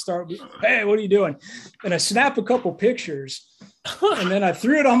cops start. Hey, what are you doing? And I snap a couple pictures, and then I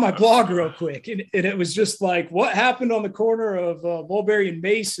threw it on my blog real quick. And it was just like, what happened on the corner of Mulberry and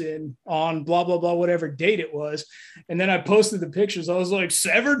Mason on blah, blah, blah, whatever date it was. And then I posted the pictures. I was like,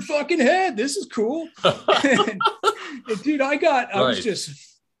 severed fucking head. This is cool. and dude, I was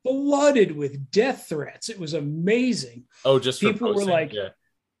just flooded with death threats. It was amazing. Oh, just people were like,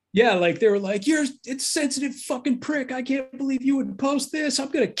 yeah, like they were like, you're a sensitive fucking prick. I can't believe you would post this. I'm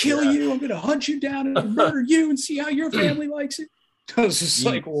going to kill you. I'm going to hunt you down and murder you and see how your family likes it. I was just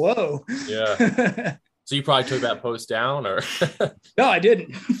like, whoa. Yeah. So you probably took that post down, or? No, I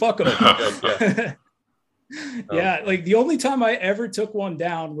didn't. Fuck them. Yeah. Like the only time I ever took one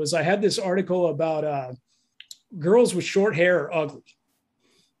down was I had this article about girls with short hair are ugly.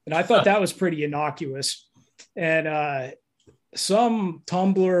 And I thought that was pretty innocuous. And some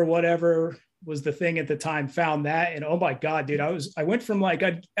Tumblr or whatever was the thing at the time found that. And oh my God, dude, I went from like,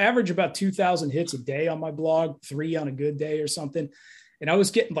 I'd average about 2,000 hits a day on my blog, 3 on a good day or something. And I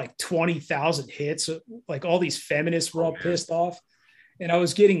was getting like 20,000 hits. Like all these feminists were all pissed off. And I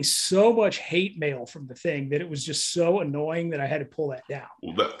was getting so much hate mail from the thing that it was just so annoying that I had to pull that down.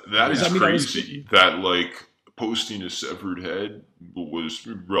 Well, that is crazy. That like posting a severed head was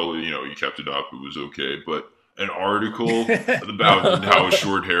really, you kept it up. It was okay. But an article about how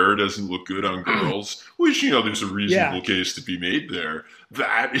short hair doesn't look good on girls, which, there's a reasonable case to be made there.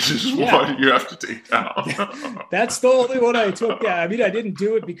 That is what you have to take down. That's the only one I took. Yeah. I mean, I didn't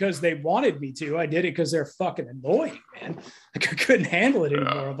do it because they wanted me to. I did it because they're fucking annoying, man. Like I couldn't handle it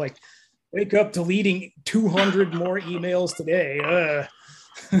anymore. I'm like, wake up deleting 200 more emails today.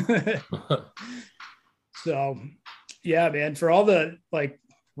 So yeah, man, for all the like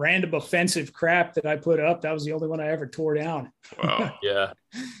random offensive crap that I put up, that was the only one I ever tore down. Wow. Yeah.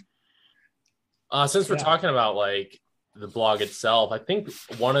 Since we're talking about like the blog itself, I think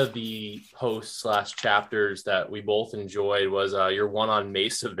one of the posts / chapters that we both enjoyed was your one on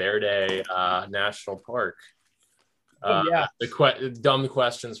Mesa Verde National Park. Dumb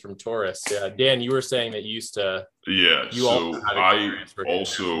questions from tourists. Yeah, Dan, you were saying that you used to. Yeah, so I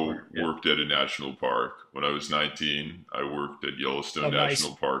also Yeah. worked at a national park when I was 19. I worked at Yellowstone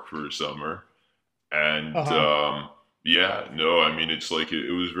National Park for a summer, and yeah, no, I mean it's like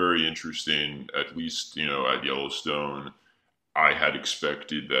it was very interesting. At least at Yellowstone, I had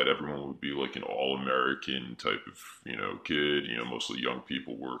expected that everyone would be like an all-American type of kid, mostly young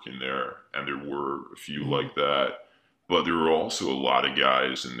people working there, and there were a few like that. But there were also a lot of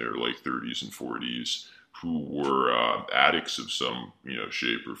guys in their like 30s and 40s who were addicts of some,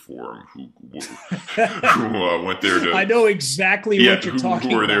 shape or form, who went there to. I know exactly what you're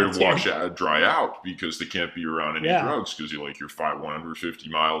talking about. Who were there to wash out, dry out because they can't be around any drugs because you're 150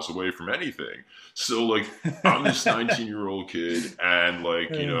 miles away from anything. So like I'm this 19-year-old kid and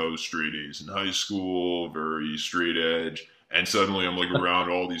straight A's in high school, very straight edge. And suddenly I'm like around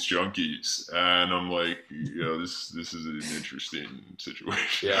all these junkies and I'm like, this is an interesting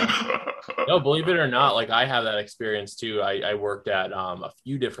situation. Yeah. No, believe it or not, like I have that experience too. I worked at a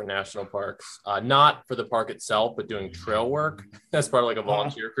few different national parks, not for the park itself, but doing trail work as part of like a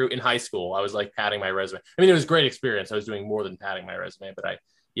volunteer crew in high school. I was like padding my resume. I mean, it was a great experience. I was doing more than padding my resume, but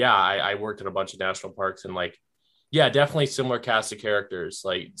I worked at a bunch of national parks and definitely similar cast of characters,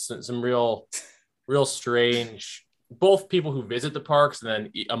 like some real strange, both people who visit the parks and then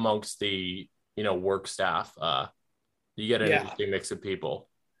amongst the work staff, you get an interesting mix of people,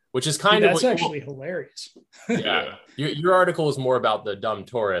 which is that's actually hilarious. Yeah. Your article is more about the dumb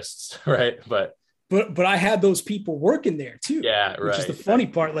tourists, right? But I had those people working there too. Yeah, right. Which is the funny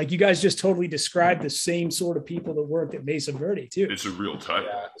part. Like you guys just totally described the same sort of people that worked at Mesa Verde too. It's a real type.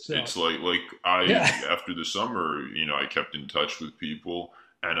 Yeah, so. It's after the summer, I kept in touch with people.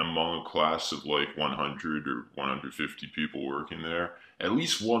 And among a class of 100 or 150 people working there, at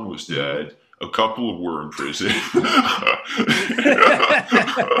least one was dead. A couple were in prison.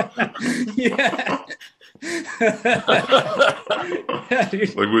 Yeah.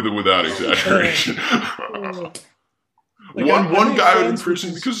 Without exaggeration. One guy was in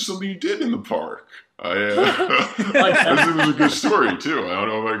prison because of something he did in the park. It was a good story too. I don't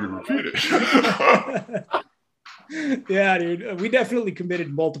know if I can repeat it. Yeah, dude. We definitely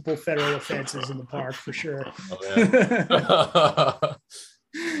committed multiple federal offenses in the park for sure. Oh,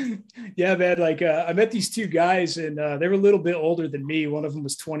 yeah, man. I met these two guys and they were a little bit older than me. One of them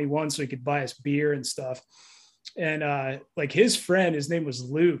was 21, so he could buy us beer and stuff. And his friend, his name was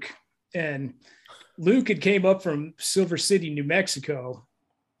Luke. And Luke had came up from Silver City, New Mexico.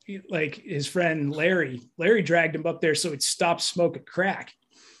 His friend Larry dragged him up there so he'd stop smoking crack.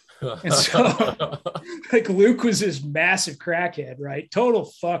 And so Luke was this massive crackhead, right? Total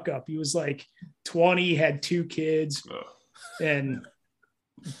fuck up. He was 20, had 2 kids. And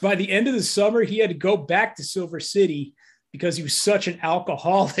by the end of the summer, he had to go back to Silver City because he was such an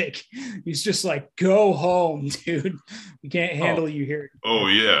alcoholic. He's just go home, dude. We can't handle you here. Oh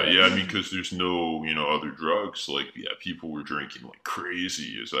yeah. Yeah. I mean, cause there's no, other drugs. People were drinking like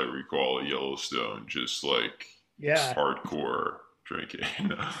crazy, as I recall at Yellowstone, just hardcore drinking.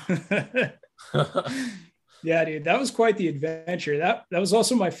 Yeah, dude, that was quite the adventure. That was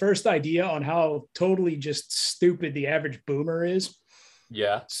also my first idea on how totally just stupid the average boomer is.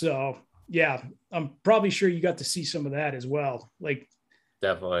 Yeah. So yeah, I'm probably sure you got to see some of that as well.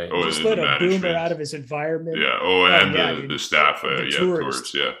 Definitely. Just let a boomer out of his environment. Yeah. Oh, and the staff. The of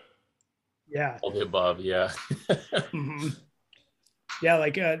course. Yeah. Yeah. All the above. Yeah. Mm-hmm. Yeah,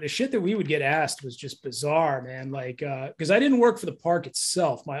 the shit that we would get asked was just bizarre, man. Because I didn't work for the park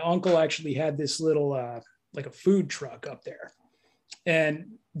itself. My uncle actually had this little, a food truck up there.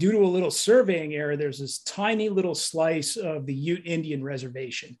 And due to a little surveying error, there's this tiny little slice of the Ute Indian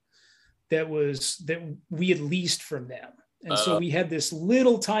Reservation that we had leased from them. And so we had this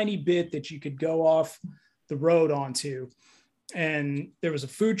little tiny bit that you could go off the road onto. And there was a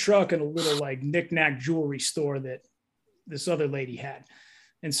food truck and a little knick-knack jewelry store that this other lady had.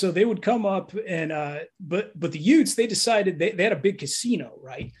 And so they would come up and but the Utes, they decided they had a big casino,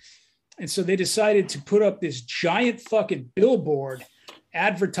 right? And so they decided to put up this giant fucking billboard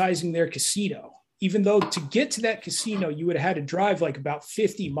advertising their casino, even though to get to that casino you would have had to drive about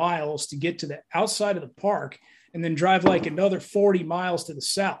 50 miles to get to the outside of the park and then drive another 40 miles to the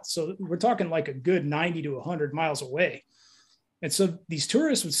south. So we're talking a good 90 to 100 miles away. And so these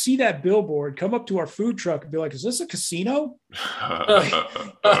tourists would see that billboard, come up to our food truck and be like, is this a casino?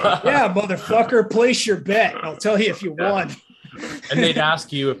 Yeah, motherfucker, place your bet. I'll tell you if you won. And they'd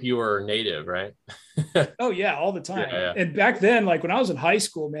ask you if you were native, right? Oh, yeah, all the time. Yeah. And back then, when I was in high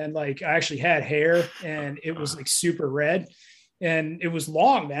school, man, I actually had hair and it was super red and it was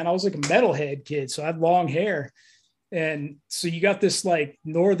long, man. I was a metalhead kid, so I had long hair. And so you got this like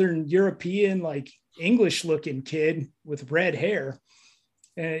Northern European, like English looking kid with red hair.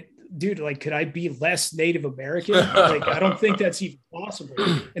 And dude, like, could I be less Native American? Like, I don't think that's even possible.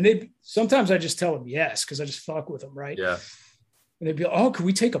 And sometimes I just tell them yes, because I just fuck with them, right? Yeah. And they'd be like, oh, can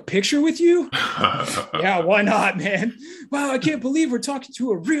we take a picture with you? Yeah, why not, man? Wow, I can't believe we're talking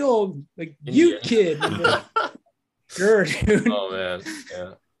to a real like Ute kid. Like, sure, dude. Oh man.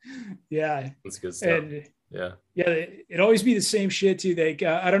 Yeah. Yeah. That's good stuff. And yeah. It'd always be the same shit too. Like,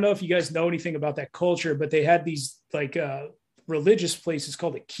 I don't know if you guys know anything about that culture, but they had these like religious places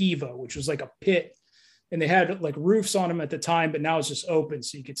called a kiva, which was like a pit, and they had like roofs on them at the time, but now it's just open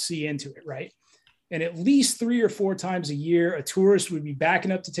so you could see into it, right? And at least 3 or 4 times a year, a tourist would be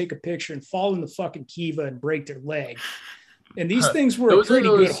backing up to take a picture and fall in the fucking kiva and break their leg. And these things were a pretty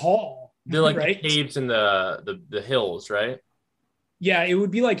good haul. They're like right? the caves in the hills, right? Yeah, it would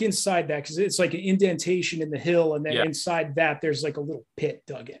be like inside that, because it's like an indentation in the hill, and then inside that there's like a little pit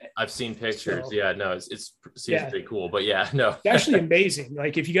dug in it. I've seen pictures. So, yeah, no, it seems pretty cool. But yeah, no, it's actually amazing.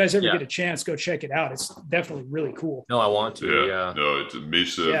 Like if you guys ever get a chance, go check it out. It's definitely really cool. No, I want to. Yeah. No, it's a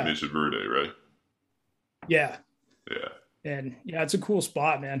Mesa Verde, right? Yeah. Yeah. And yeah, it's a cool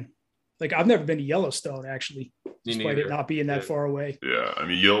spot, man. Like I've never been to Yellowstone actually, despite it not being that far away. Yeah, I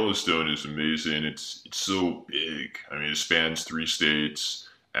mean Yellowstone is amazing. It's so big. I mean, it spans 3 states,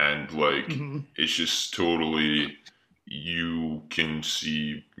 and like it's just totally. You can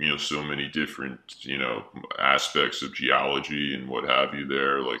see so many different aspects of geology and what have you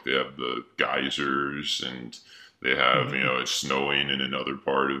there. Like they have the geysers, and they have it's snowing in another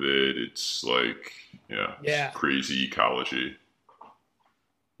part of it. It's like it's crazy ecology.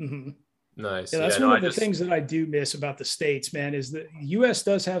 Nice. Yeah, that's one of the things that I do miss about the States, man, is that the U.S.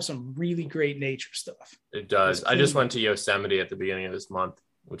 does have some really great nature stuff. It does. I just went to Yosemite at the beginning of this month,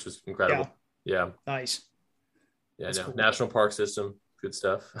 which was incredible. Yeah. Nice. Yeah. Cool. National park system. Good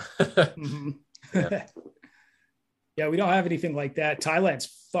stuff. Yeah, we don't have anything like that.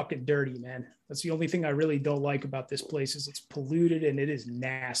 Thailand's fucking dirty, man. That's the only thing I really don't like about this place is it's polluted and it is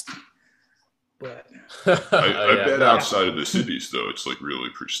nasty. But I bet outside of the cities, though, it's like really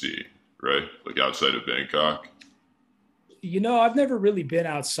pristine. Right? Like outside of Bangkok? I've never really been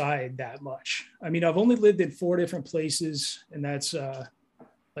outside that much. I mean, I've only lived in 4 different places, and that's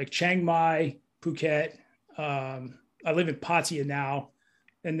like Chiang Mai, Phuket. I live in Pattaya now,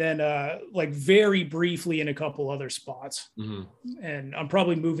 and then like very briefly in a couple other spots. And I'm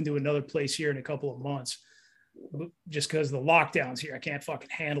probably moving to another place here in a couple of months just because the lockdowns here. I can't fucking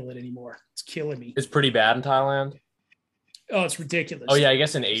handle it anymore. It's killing me. It's pretty bad in Thailand. Oh, it's ridiculous. Oh, yeah. I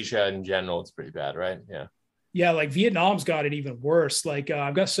guess in Asia in general, it's pretty bad, right? Yeah. Yeah. Like Vietnam's got it even worse. Like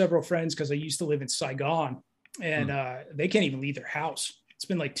I've got several friends because I used to live in Saigon, and they can't even leave their house. It's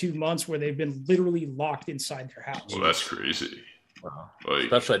been like 2 months where they've been literally locked inside their house. Well, that's crazy. Wow. Like,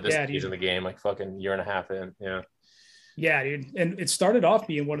 especially at this stage in the game, like fucking year and a half in. Yeah. Yeah, dude. And it started off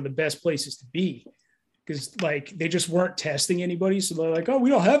being one of the best places to be because like they just weren't testing anybody. So they're like, oh, we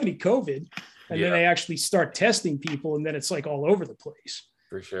don't have any COVID. And then they actually start testing people, and then it's like all over the place.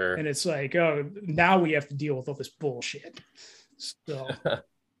 For sure. And it's like, oh, now we have to deal with all this bullshit. So,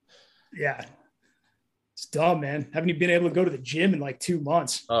 yeah, it's dumb, man. Haven't you been able to go to the gym in like 2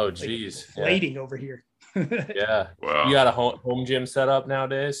 months? Oh, geez. Like, inflating over here. Yeah. Wow. You got a home gym set up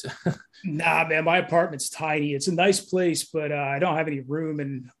nowadays? Nah, man, my apartment's tiny. It's a nice place, but I don't have any room.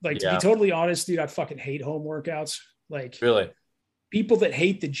 And like, to be totally honest, dude, I fucking hate home workouts. Like, really? People that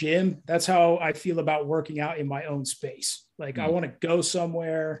hate the gym, that's how I feel about working out in my own space. Like I want to go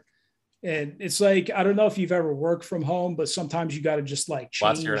somewhere, and it's like, I don't know if you've ever worked from home, but sometimes you got to just like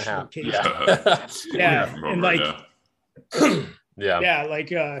change location. Yeah. And like,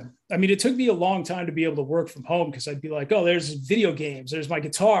 like, I mean, it took me a long time to be able to work from home because I'd be like, oh, there's video games, there's my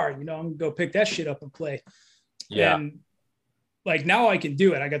guitar, I'm gonna go pick that shit up and play. Yeah. And like now I can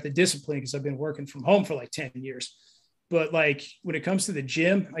do it. I got the discipline because I've been working from home for like 10 years. But like when it comes to the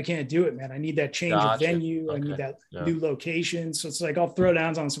gym, I can't do it, man. I need that change of venue. Okay. I need that new location. So it's like I'll throw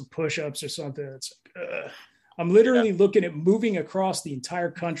down on some push-ups or something. It's like, I'm literally looking at moving across the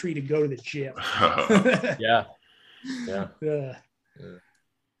entire country to go to the gym. Yeah.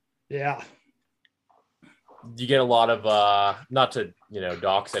 You get a lot of not to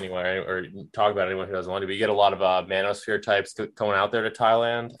dox anywhere or talk about anyone who doesn't want to, but you get a lot of manosphere types coming out there to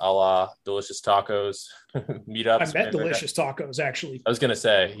Thailand, a la Delicious Tacos meetups. I met Delicious Tacos actually. I was gonna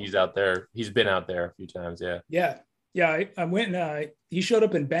say he's out there. He's been out there a few times. Yeah. I went and he showed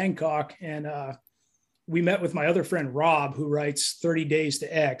up in Bangkok, and we met with my other friend Rob, who writes 30 Days to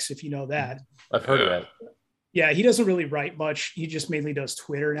X, if you know that. I've heard of it. Yeah, he doesn't really write much. He just mainly does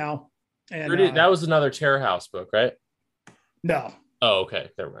Twitter now. And that was another Terror House book, right? no. Oh, okay.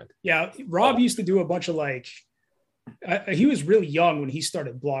 Never mind. Yeah. Rob used to do a bunch of like, he was really young when he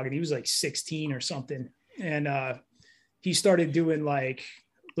started blogging. He was like 16 or something. And he started doing like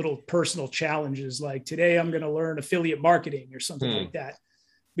little personal challenges. Like today I'm going to learn affiliate marketing or something like that.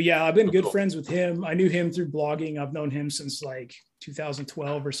 But yeah, I've been good friends with him. I knew him through blogging. I've known him since like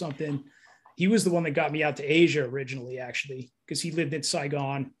 2012 or something. He was the one that got me out to Asia originally, actually, because he lived in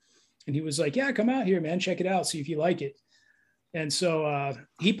Saigon. And he was like, yeah, come out here, man. Check it out. See if you like it. And so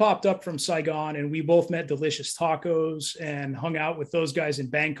he popped up from Saigon, and we both met Delicious Tacos and hung out with those guys in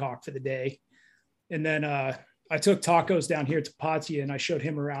Bangkok for the day. And then I took Tacos down here to Pattaya, and I showed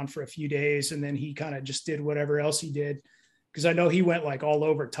him around for a few days. And then he kind of just did whatever else he did, because I know he went like all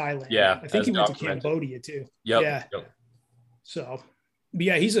over Thailand. Yeah. I think he went to Cambodia too. Yep. Yeah. Yep. So, but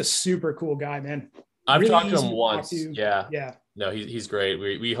yeah, he's a super cool guy, man. I've Really talked to easy him once. Yeah. Yeah. No, he's great.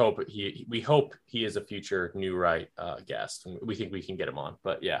 We hope he is a future New Right guest, and we think we can get him on.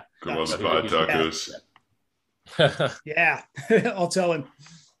 But yeah, Come on, buy tacos. Yeah, I'll tell him.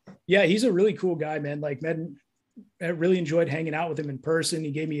 Yeah, he's a really cool guy, man. Like, man, I really enjoyed hanging out with him in person.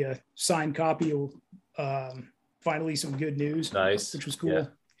 He gave me a signed copy of Finally Some Good News. Nice, which was cool.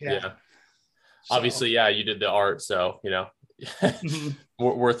 Yeah. So. Obviously, yeah, you did the art, so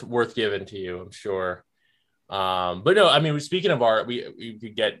worth giving to you, I'm sure. But no, I mean, speaking of art, we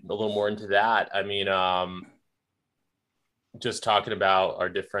could get a little more into that. I mean, just talking about our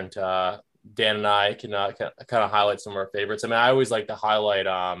different, Dan and I can kind of highlight some of our favorites. I mean, I always like to highlight,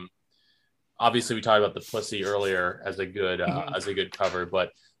 obviously we talked about the Pussy earlier as a good cover,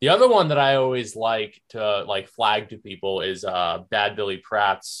 but the other one that I always like to flag to people is Bad Billy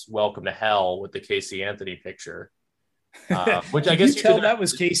Pratt's Welcome to Hell with the Casey Anthony picture, which I guess you tell that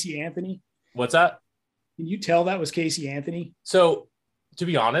was Casey Anthony. What's that? Can you tell that was Casey Anthony? So, to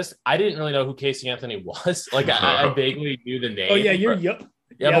be honest, I didn't really know who Casey Anthony was. Like, I vaguely knew the name. Oh yeah, you're young.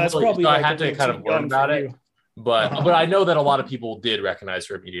 Yeah, that's probably. So I had to kind of learn about it. But I know that a lot of people did recognize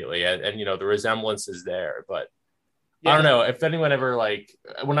her immediately, and the resemblance is there. But I don't know if anyone ever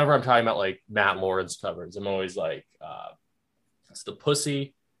whenever I'm talking about Matt Lawrence covers, I'm always like, it's the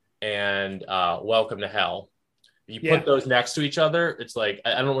Pussy and Welcome to Hell. You put those next to each other, it's like,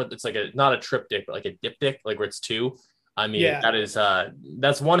 I don't know what it's like, not a triptych, but like a diptych, like where it's two. I mean,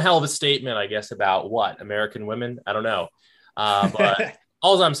 that's one hell of a statement, I guess, about what American women. I don't know, but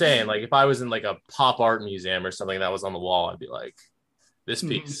all I'm saying, like, if I was in like a pop art museum or something that was on the wall, I'd be like, this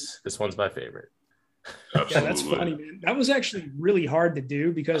piece, this one's my favorite. Absolutely. Yeah, that's funny, man. That was actually really hard to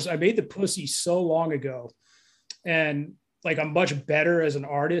do because I made the Pussy so long ago, and like I'm much better as an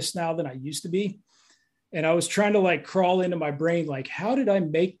artist now than I used to be. And I was trying to crawl into my brain, like, how did I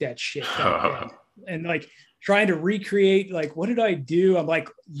make that shit back then? And trying to recreate, what did I do? I'm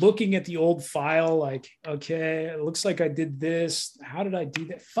looking at the old file, okay, it looks like I did this. How did I do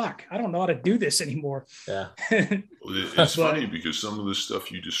that? Fuck, I don't know how to do this anymore. Yeah. It's funny because some of the stuff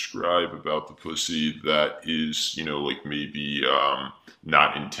you describe about the Pussy that is, maybe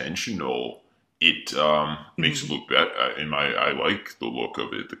not intentional, it makes it look better. I like the look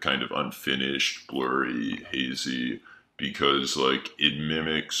of it, the kind of unfinished, blurry, hazy, because it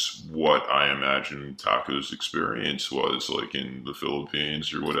mimics what I imagine Taco's experience was in the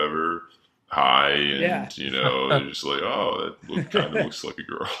Philippines or whatever. High and they're just oh, that kind of looks like a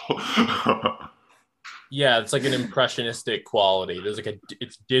girl. Yeah, it's like an impressionistic quality. There's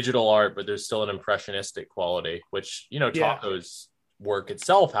it's digital art, but there's still an impressionistic quality, which Taco's work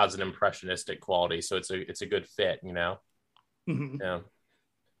itself has an impressionistic quality, so it's a good fit. Yeah,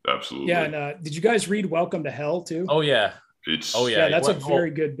 absolutely. Yeah, and did you guys read Welcome to Hell too? Oh yeah, that's a very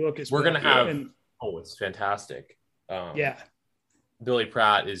good book as well. We're gonna have it's fantastic. Billy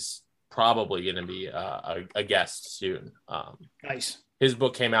Pratt is probably going to be a guest soon. Nice. His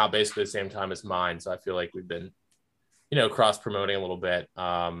book came out basically the same time as mine, so I feel like we've been cross promoting a little bit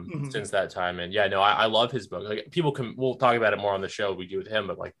since that time. And I love his book. We'll talk about it more on the show we do with him,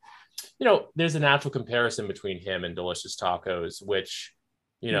 but there's a natural comparison between him and Delicious Tacos, which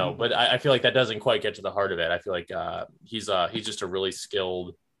but I feel like that doesn't quite get to the heart of it. I feel like he's just a really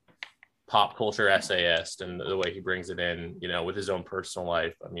skilled pop culture essayist, and the way he brings it in with his own personal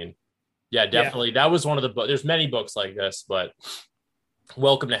life. I mean, definitely that was one of the books. There's many books like this, but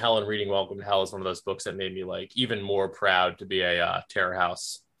Welcome to Hell and reading Welcome to Hell is one of those books that made me even more proud to be a Terror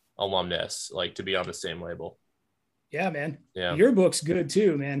House alumnus, to be on the same label. Yeah, man. Yeah, your book's good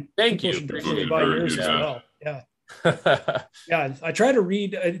too, man. Thank you. Buy yours as well. Yeah. I try to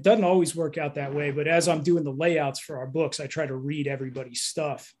read. It doesn't always work out that way, but as I'm doing the layouts for our books, I try to read everybody's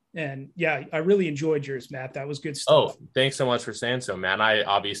stuff And yeah, I really enjoyed yours, Matt. That was good Oh, stuff. thanks so much for saying so, man. I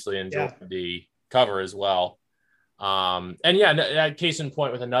obviously enjoyed the cover as well. And yeah, case in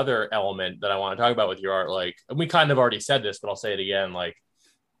point with another element that I want to talk about with your art, like, and we kind of already said this, but I'll say it again. Like,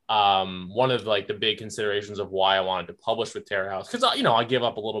 one of like the big considerations of why I wanted to publish with Terror House, because I give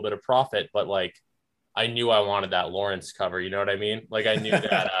up a little bit of profit, but like I knew I wanted that Lawrence cover. You know what I mean? Like I knew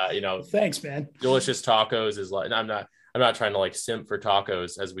that thanks, man. Delicious Tacos is like, I'm not trying to like simp for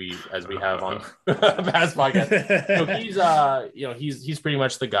tacos as we have on past podcasts. So he's pretty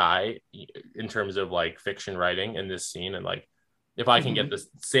much the guy in terms of like fiction writing in this scene. And like, if I can get the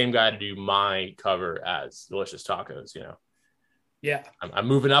same guy to do my cover as Delicious Tacos, yeah, I'm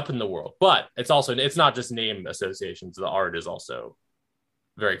moving up in the world. But it's not just name associations. The art is also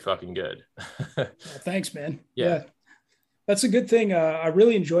very fucking good. Well, thanks, man. Yeah. That's a good thing. I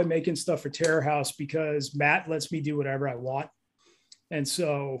really enjoy making stuff for Terror House because Matt lets me do whatever I want. And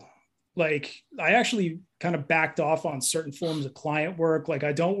so like, I actually kind of backed off on certain forms of client work. Like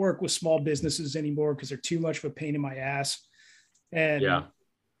I don't work with small businesses anymore because they're too much of a pain in my ass. And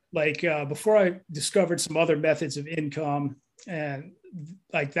like, before I discovered some other methods of income, and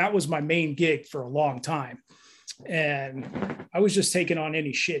like, that was my main gig for a long time. And I was just taking on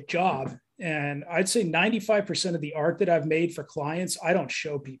any shit job. And I'd say 95% of the art that I've made for clients, I don't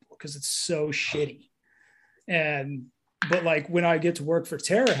show people because it's so shitty. But like when I get to work for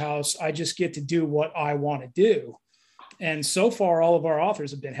Terror House, I just get to do what I want to do. And so far, all of our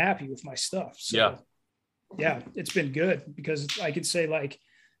authors have been happy with my stuff. So yeah, it's been good because I could say like,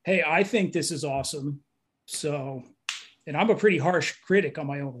 hey, I think this is awesome. So, and I'm a pretty harsh critic on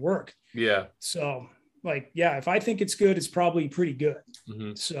my own work. Yeah. So like, yeah, if I think it's good, it's probably pretty good.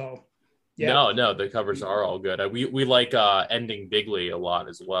 Mm-hmm. So yeah. No, the covers are all good. We like Ending Bigly a lot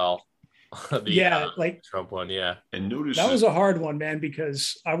as well. Like Trump one, yeah. And notice that was a hard one, man,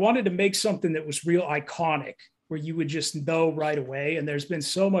 because I wanted to make something that was real iconic, where you would just know right away. And there's been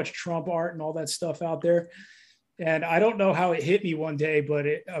so much Trump art and all that stuff out there. And I don't know how it hit me one day, but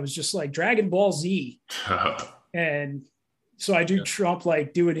I was just like Dragon Ball Z. And so I do Trump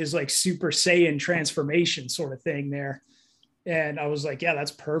like doing his like Super Saiyan transformation sort of thing there. And I was like, yeah,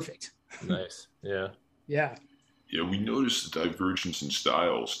 that's perfect. Nice. Yeah. Yeah, we noticed the divergence in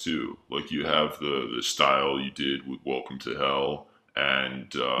styles too. Like you have the style you did with Welcome to Hell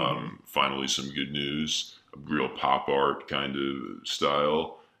and finally Some Good News, a real pop art kind of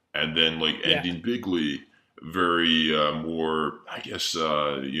style. And then like Ending Bigly, very more, I guess,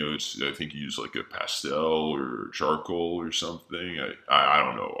 it's, I think you use like a pastel or charcoal or something. I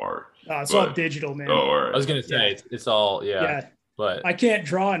don't know art. It's all digital, man. Oh, all right. I was going to say, it's all, but I can't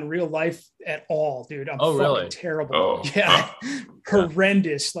draw in real life at all, dude. I'm really terrible. Oh. Yeah.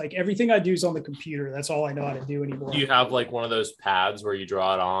 Horrendous. Like everything I do is on the computer. That's all I know how to do anymore. Do you have like one of those pads where you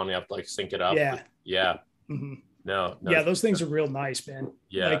draw it on, you have to like sync it up? Yeah. Mm-hmm. No. Yeah, those things are real nice, man.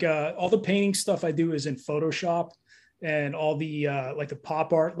 Yeah. Like all the painting stuff I do is in Photoshop, and all the like the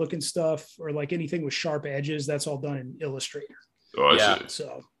pop art looking stuff or like anything with sharp edges, that's all done in Illustrator. Oh, I see.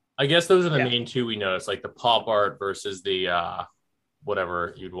 So I guess those are the main two we noticed, like the pop art versus the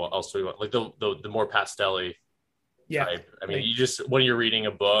whatever you'd also like the more pastel-y type. I mean, you just, when you're reading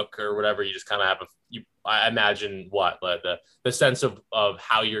a book or whatever, you just kind of have I imagine the sense of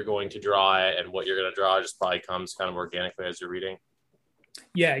how you're going to draw it and what you're going to draw just probably comes kind of organically as you're reading.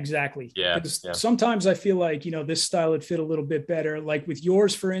 Yeah, exactly. Yeah. Sometimes I feel like, this style would fit a little bit better. Like with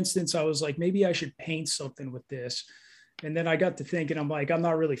yours, for instance, I was like, maybe I should paint something with this. And then I got to thinking, I'm like, I'm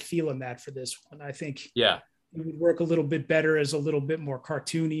not really feeling that for this one. I think it would work a little bit better as a little bit more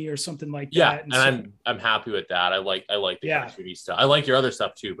cartoony or something like that. And I'm happy with that. I like the cartoony stuff. I like your other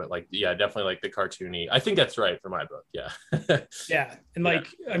stuff too, but like, definitely like the cartoony. I think that's right for my book. Yeah. Yeah. And like,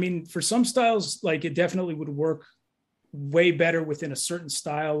 I mean, for some styles, like it definitely would work way better within a certain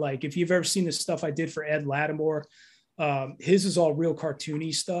style. Like if you've ever seen the stuff I did for Ed Lattimore, his is all real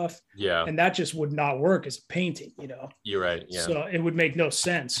cartoony stuff. Yeah. And that just would not work as a painting, You're right. Yeah. So it would make no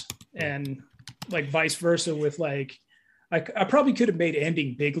sense. And like vice versa with like, I probably could have made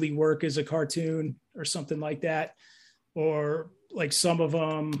Ending Bigly work as a cartoon or something like that. Or like some of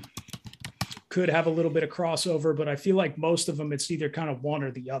them could have a little bit of crossover, but I feel like most of them, it's either kind of one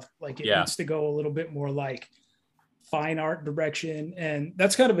or the other. Like it needs to go a little bit more like fine art direction. And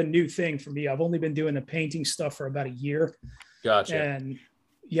that's kind of a new thing for me. I've only been doing the painting stuff for about a year. Gotcha. And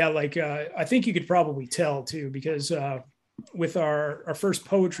I think you could probably tell too, because with our first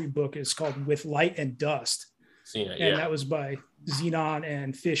poetry book is called With Light and Dust. And that was by Xenon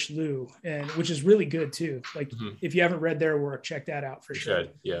and Fish Liu, and which is really good too. Like if you haven't read their work, check that out for sure.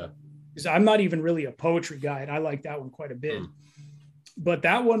 Yeah. Because I'm not even really a poetry guy, and I like that one quite a bit. But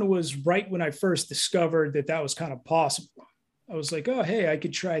that one was right when I first discovered that was kind of possible. I was like, oh, hey, I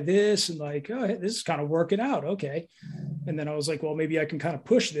could try this. And like, oh, hey, this is kind of working out. Okay. And then I was like, well, maybe I can kind of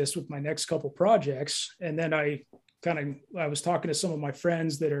push this with my next couple projects. And then I was talking to some of my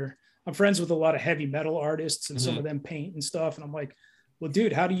friends I'm friends with a lot of heavy metal artists, and some of them paint and stuff. And I'm like, well,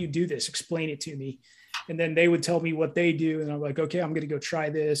 dude, how do you do this? Explain it to me. And then they would tell me what they do. And I'm like, okay, I'm going to go try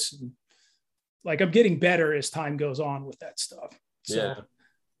this. And like, I'm getting better as time goes on with that stuff. So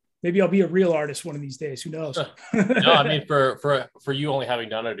maybe I'll be a real artist one of these days. Who knows? No, I mean, for you only having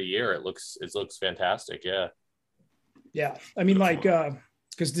done it a year, it looks fantastic. Yeah. Yeah. I mean, like,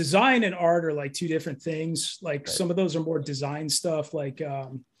 because design and art are like two different things. Like some of those are more design stuff. Like,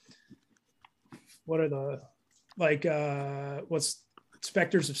 what's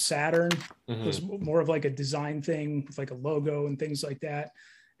Spectres of Saturn was more of like a design thing with like a logo and things like that.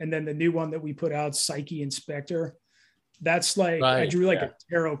 And then the new one that we put out, Psyche Inspector, that's like, I drew like a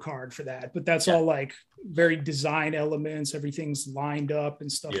tarot card for that, but that's all like very design elements. Everything's lined up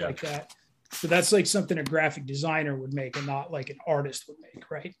and stuff like that. So that's like something a graphic designer would make and not like an artist would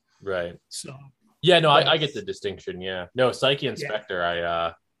make. Right. Right. So, yeah, no, I get the distinction. Yeah. No, Psyche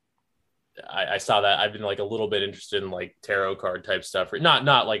Inspector. I saw that. I've been like a little bit interested in like tarot card type stuff,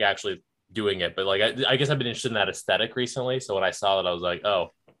 not like actually doing it, but like, I guess I've been interested in that aesthetic recently. So when I saw that, I was like, oh,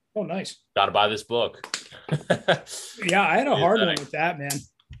 nice. Got to buy this book. Yeah. I had a hard one with that, man.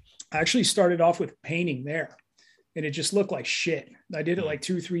 I actually started off with painting there and it just looked like shit. I did it like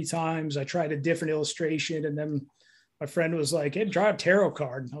 2-3 times. I tried a different illustration. And then my friend was like, hey, draw a tarot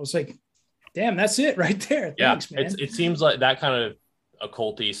card. And I was like, damn, that's it right there. Yeah. Thanks, man. It seems like that kind of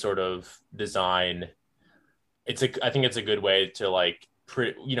occulty sort of design. I think it's a good way to like,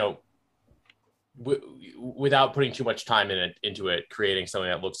 without putting too much time into it, creating something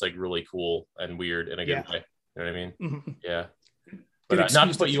that looks like really cool and weird in a good way. You know what I mean? Mm-hmm. Yeah. But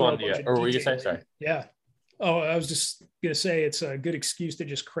not to put you on the, or were you saying, sorry? Yeah. Oh, I was just going to say it's a good excuse to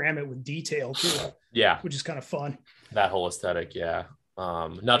just cram it with detail too. Yeah. Which is kind of fun. That whole aesthetic. Yeah.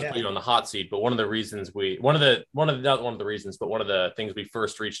 Not to put you on the hot seat, but one of the things we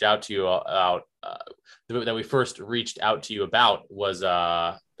first reached out to you about was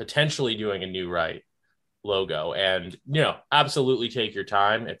potentially doing a new Write logo. And absolutely take your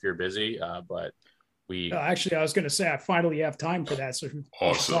time if you're busy, but actually I was going to say I finally have time for that, so we can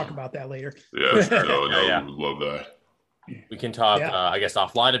talk about that later. Yeah, sure. Love that. We can talk I guess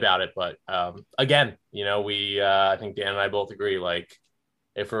offline about it, but again, we I think Dan and I both agree, like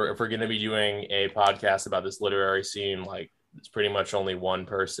if we're going to be doing a podcast about this literary scene, like it's pretty much only one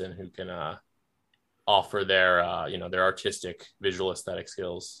person who can offer their their artistic visual aesthetic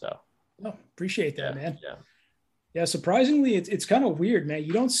skills. So appreciate that, man. Yeah, surprisingly, it's kind of weird, man.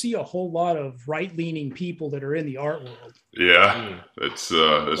 You don't see a whole lot of right-leaning people that are in the art world. Yeah, that's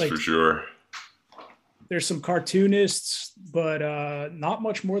like, for sure. There's some cartoonists, but not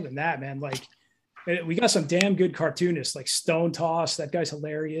much more than that, man. Like, we got some damn good cartoonists, like Stone Toss. That guy's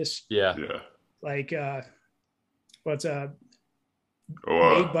hilarious. Yeah. Like, what's Made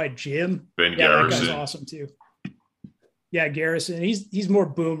by Jim? Ben Garrison. That guy's awesome too. Yeah, Garrison. He's more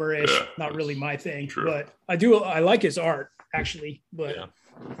boomerish, not really my thing. True. But I like his art actually. But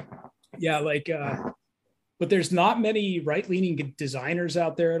but there's not many right-leaning designers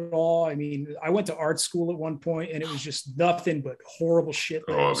out there at all. I mean, I went to art school at one point and it was just nothing but horrible shit.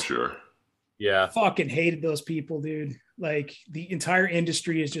 Oh, I'm sure. Yeah. Fucking hated those people, dude. Like the entire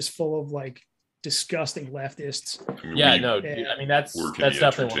industry is just full of like disgusting leftists. I mean, that's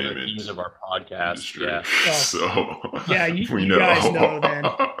definitely one of the themes of our podcast. Industry. Yeah. So, yeah, you guys know then.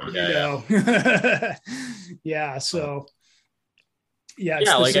 Yeah. So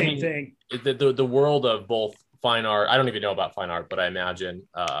it's the same thing. The world of both fine art. I don't even know about fine art, but I imagine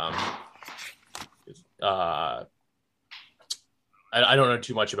I don't know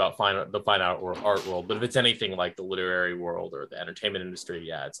too much about the fine art or art world, but if it's anything like the literary world or the entertainment industry,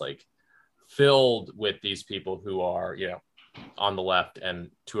 it's like filled with these people who are, on the left and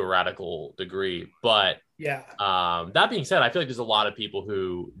to a radical degree. But that being said, I feel like there's a lot of people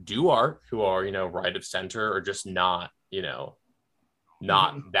who do art who are, right of center or just not,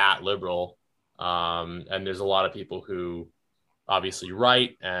 not that liberal. And there's a lot of people who obviously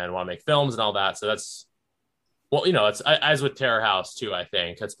write and want to make films and all that. So that's, it's as with Terror House too. I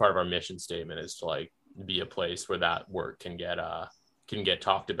think that's part of our mission statement is to like be a place where that work can get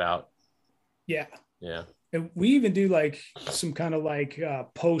talked about. Yeah. And we even do like some kind of like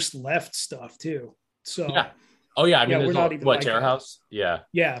post left stuff too. So I mean, we're not even what Terror House. Yeah.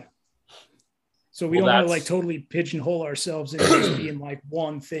 So we don't want to like totally pigeonhole ourselves into just being like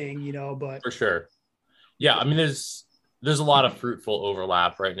one thing, but for sure. Yeah, I mean, there's a lot of fruitful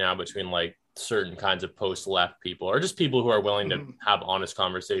overlap right now between like certain kinds of post-left people or just people who are willing to have honest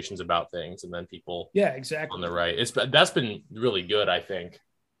conversations about things, and then people exactly on the right. That's been really good, I think.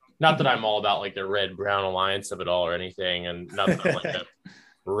 Not that I'm all about like the red-brown alliance of it all or anything, and not that I'm like a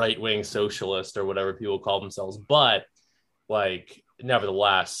right-wing socialist or whatever people call themselves, but like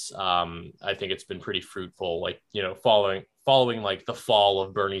nevertheless, I think it's been pretty fruitful, like, you know, following like the fall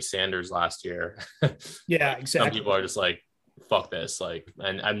of Bernie Sanders last year. Yeah, like, exactly. Some people are just like, fuck this, like,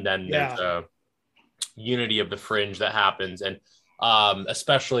 and then there's a unity of the fringe that happens, and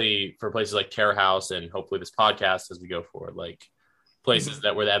especially for places like Care House and hopefully this podcast as we go forward, like places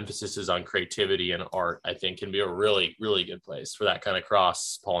that where the emphasis is on creativity and art, I think can be a really, really good place for that kind of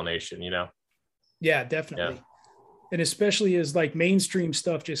cross pollination, you know? Yeah, definitely. Yeah. And especially as like mainstream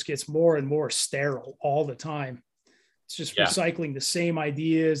stuff just gets more and more sterile all the time. It's just recycling the same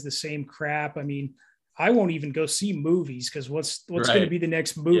ideas, the same crap. I mean, I won't even go see movies because what's going to be the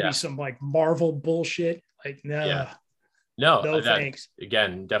next movie? Yeah. Some like Marvel bullshit. Like, no. Yeah. No, thanks.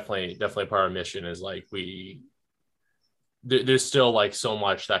 Again, definitely part of our mission is like there's still like so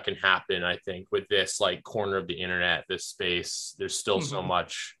much that can happen. I think with this like corner of the internet, this space, there's still so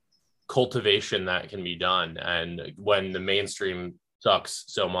much cultivation that can be done. And when the mainstream sucks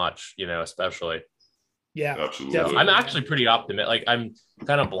so much, you know, especially. Yeah, absolutely. I'm actually pretty optimistic. Like I'm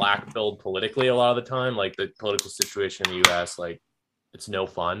kind of black-pilled politically a lot of the time. Like the political situation in the US, like it's no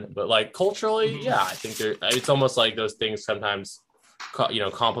fun. But like culturally, yeah, I think it's almost like those things sometimes, you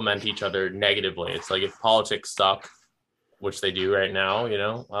know, complement each other negatively. It's like if politics suck, which they do right now, you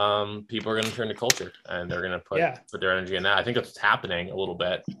know, people are going to turn to culture and they're going to put their energy in that. I think that's happening a little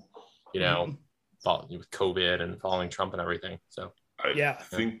bit, you know, with COVID and following Trump and everything. So I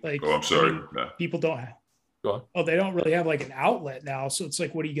think, like, I'm sorry. People don't have, go on. Oh, they don't really have like an outlet now. So it's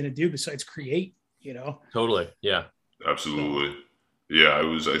like, what are you going to do besides create, you know? Totally. Yeah. Absolutely. Yeah.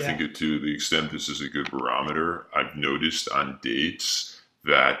 I think it to the extent this is a good barometer. I've noticed on dates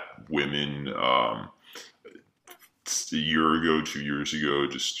that women, a year ago, 2 years ago,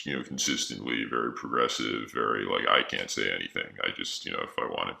 just, you know, consistently very progressive, very like, I can't say anything. I just, you know, if I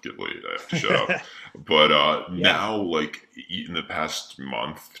want to get laid, I have to shut up. But now, like in the past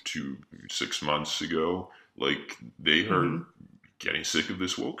month to 6 months ago, like they are getting sick of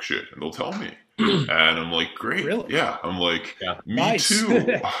this woke shit and they'll tell me. And I'm like, great. Really? Yeah. I'm like, me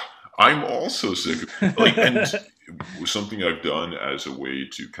too. I'm also sick of like, and something I've done as a way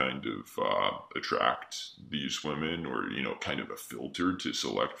to kind of attract these women, or, you know, kind of a filter to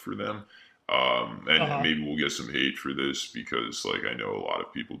select for them. And maybe we'll get some hate for this because, like, I know a lot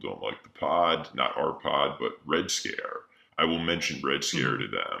of people don't like the pod, not our pod, but Red Scare. I will mention Red Scare to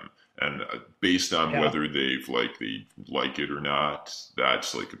them. And based on whether they like it or not,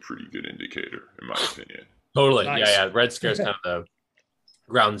 that's like a pretty good indicator, in my opinion. Totally. Nice. Yeah. Red Scare is kind of the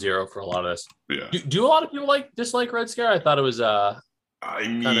ground zero for a lot of this. Yeah. Do a lot of people dislike Red Scare? I thought it was I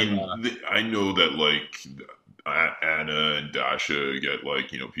mean, I know that like Anna and Dasha get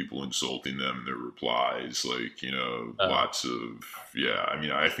like, you know, people insulting them in their replies, like, you know, lots of I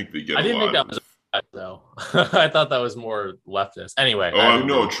mean, I think they get I didn't think that was though. I thought that was more leftist. Anyway.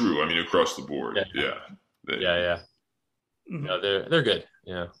 No, true. I mean, across the board. Yeah. No, they're good.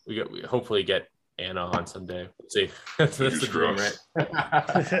 Yeah. We hopefully get Anna on someday. Let's see. That's the dream, right?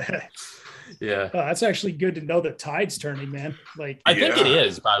 Yeah. Oh, that's actually good to know the tide's turning, man. Like, I think it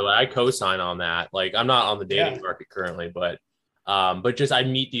is, by the way. I co-sign on that. Like, I'm not on the dating market currently, but just I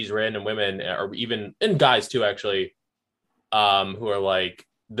meet these random women, or even and guys too, actually, who are like,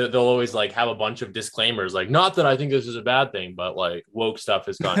 they'll always like have a bunch of disclaimers, like, not that I think this is a bad thing, but like woke stuff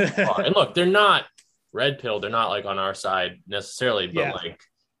has gone too far. And look, they're not red pill, they're not like on our side necessarily, but like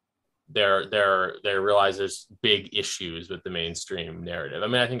they realize there's big issues with the mainstream narrative. I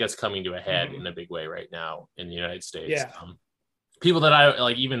mean, I think that's coming to a head in a big way right now in the United States. Yeah. People that I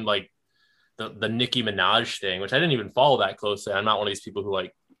like, even like the Nicki Minaj thing, which I didn't even follow that closely. I'm not one of these people who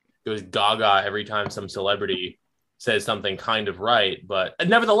like goes gaga every time some celebrity says something kind of right, but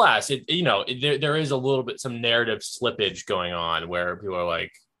nevertheless, there is a little bit some narrative slippage going on where people are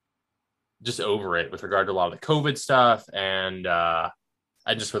like just over it with regard to a lot of the COVID stuff and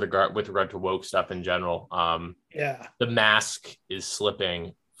just with regard to woke stuff in general. The mask is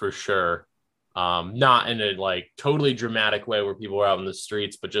slipping for sure. Not in a like totally dramatic way where people are out in the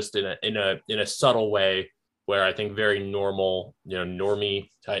streets, but just in a subtle way where I think very normal, normie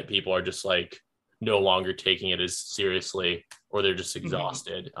type people are just like no longer taking it as seriously, or they're just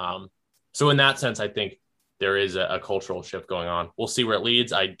exhausted. So in that sense, I think there is a cultural shift going on. We'll see where it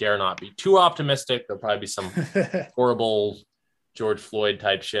leads. I dare not be too optimistic. There'll probably be some horrible George Floyd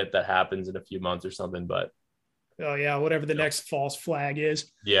type shit that happens in a few months or something, but Oh yeah, whatever the next false flag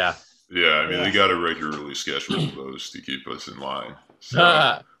is. Yeah. Yeah, I mean, Yeah. they got to regularly schedule those to keep us in line.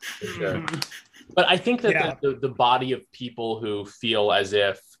 So, For sure. Mhm. But I think that Yeah. the body of people who feel as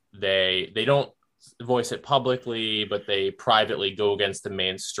if they don't voice it publicly, but they privately go against the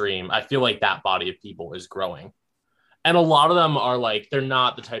mainstream, I feel like that body of people is growing. And a lot of them are like, they're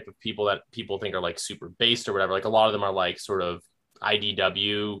not the type of people that people think are like super based or whatever. Like a lot of them are like sort of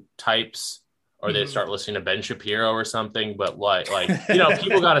IDW types, or they Mhm. start listening to Ben Shapiro or something. But like you know,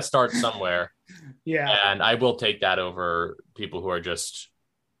 people got to start somewhere. Yeah. And I will take that over people who are just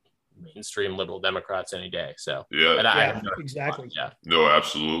mainstream liberal Democrats any day. So, yeah, and I Yeah, have no, exactly. yeah, no,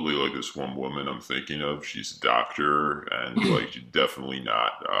 absolutely. Like this one woman I'm thinking of, she's a doctor and like she's definitely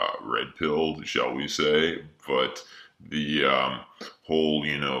not red pilled, shall we say. But the whole,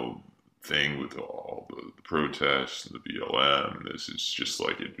 thing with all the protests and the BLM, this is just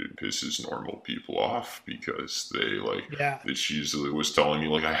like it pisses normal people off because they like Yeah. she's was telling me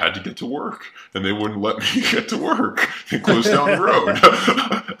like I had to get to work and they wouldn't let me get to work. They closed down the road.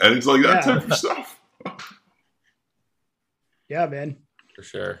 And it's like that Yeah. type of stuff. Yeah, man. for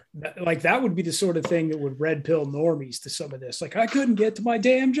sure. Like that would be the sort of thing that would red pill normies to some of this. Like I couldn't get to my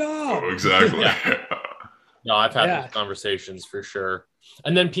damn job. Oh, exactly. No, I've had Yeah. those conversations for sure.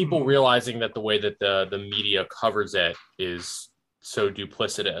 And then people realizing that the way that the media covers it is so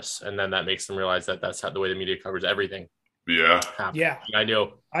duplicitous, and then that makes them realize that that's how the way the media covers everything. Yeah. Yeah. I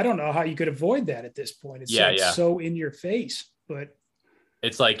know I don't know how you could avoid that at this point. It's like so in your face, but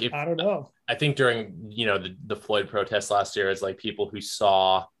it's like if I don't know. I think during the Floyd protests last year, it's like people who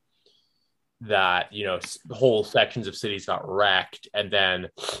saw that whole sections of cities got wrecked, and then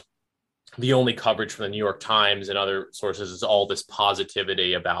the only coverage from the New York Times and other sources is all this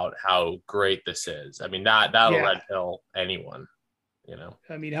positivity about how great this is. I mean that'll Yeah. red pill anyone,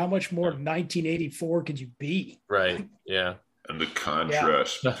 I mean, how much more 1984 could you be? right? Yeah, And the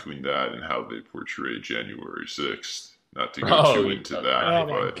contrast between that and how they portray January 6th. Not to go Oh, too into that, oh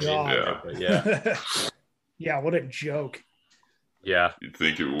my but God. yeah, Yeah, what a joke. yeah. you'd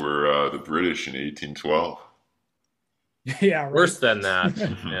think it were the British in 1812. Yeah, right. Worse than that.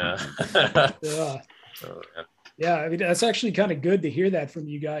 Yeah. Yeah. Oh, man. Yeah, I mean that's actually kind of good to hear that from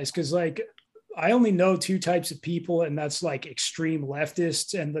you guys because like I only know two types of people, and that's like extreme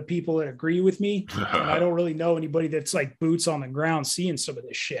leftists and the people that agree with me. And I don't really know anybody that's like boots on the ground seeing some of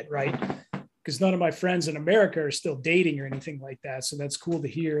this shit, right? Because none of my friends in America are still dating or anything like that. So that's cool to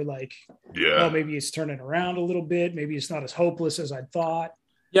hear. Like, Yeah. oh, maybe it's turning around a little bit. Maybe it's not as hopeless as I thought.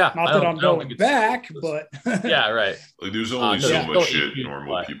 Yeah. Not that I'm going back, but yeah, right. Like there's only no, so yeah. much shit Still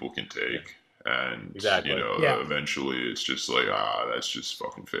normal play. people can take. And, Exactly. Yeah. eventually it's just like, that's just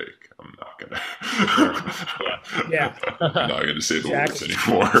fucking fake. I'm not going to. Yeah. I'm not going to say the Exactly.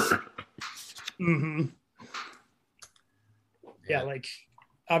 words anymore. hmm yeah, like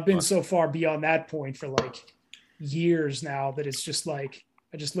I've been so far beyond that point for like years now that it's just like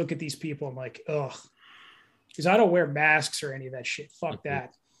I just look at these people. I'm like, ugh, because I don't wear masks or any of that shit. Fuck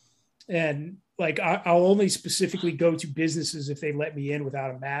that. And like I'll only specifically go to businesses if they let me in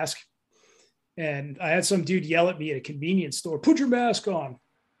without a mask. And I had some dude yell at me at a convenience store, "Put your mask on."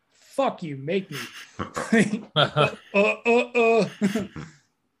 Fuck you, make me.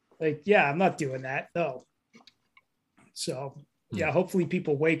 Like, yeah, I'm not doing that. No. So yeah, hopefully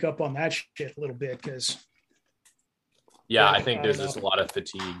people wake up on that shit a little bit because Yeah, Yeah, I think there's I don't just a know. lot of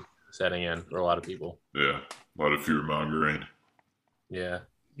fatigue setting in for a lot of people. Yeah. A lot of fear mongering. Yeah.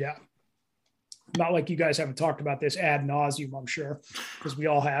 yeah. Not like you guys haven't talked about this ad nauseum, I'm sure, because we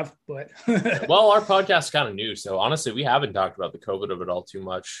all have, but Well, our podcast is kind of new, so honestly, we haven't talked about the COVID of it all too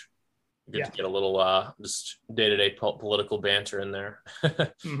much. Good Yeah. to get a little just day-to-day political banter in there.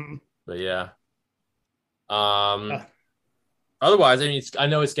 Mhm. But yeah. Otherwise, I mean, I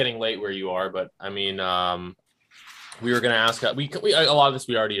know it's getting late where you are, but I mean, we were going to ask, we a lot of this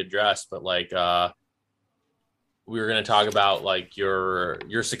we already addressed, but like, we were going to talk about like your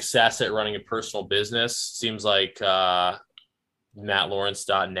success at running a personal business. Seems like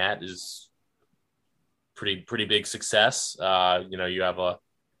mattlawrence.net is pretty big success. You have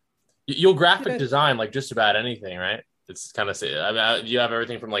you'll graphic design like just about anything, right? It's kind of, I mean, you have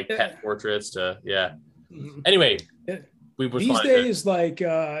everything from like pet portraits to, yeah. Mhm. Anyway, Yeah. we would These find days, like,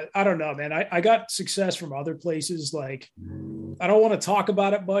 I don't know, man. I got success from other places. Like, I don't want to talk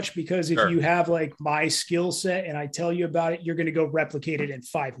about it much because if Sure. you have like my skill set and I tell you about it, you're going to go replicate it in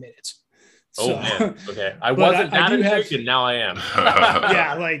 5 minutes. Oh man, okay. I But wasn't I that do intrigued, have- and now I am.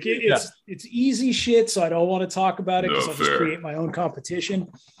 Yeah, like it's easy shit, so I don't want to talk about it because No, I'll just fair. create my own competition.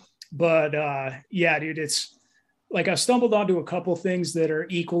 But yeah, dude, it's like I've stumbled onto a couple things that are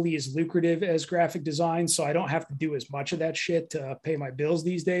equally as lucrative as graphic design. So I don't have to do as much of that shit to pay my bills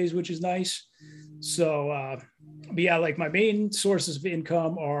these days, which is nice. So, but yeah, like my main sources of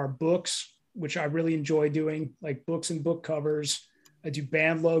income are books, which I really enjoy doing, like books and book covers. I do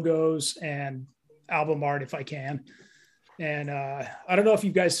band logos and album art if I can. And I don't know if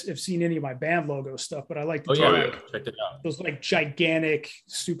you guys have seen any of my band logo stuff, but I like to check it out. Those like gigantic,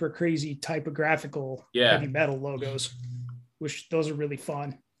 super crazy typographical heavy metal logos, which those are really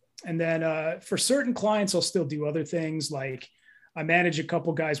fun. And then for certain clients, I'll still do other things. Like I manage a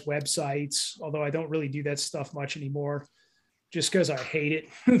couple guys' websites, although I don't really do that stuff much anymore just because I hate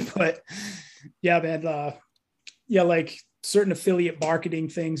it. But yeah, man, like certain affiliate marketing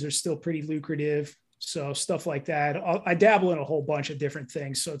things are still pretty lucrative. So stuff like that. I dabble in a whole bunch of different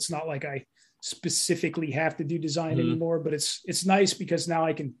things. So it's not like I specifically have to do design anymore, but it's nice because now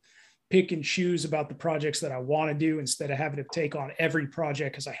I can pick and choose about the projects that I want to do instead of having to take on every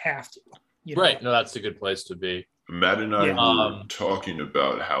project because I have to. Right. No, that's a good place to be. Matt and I were talking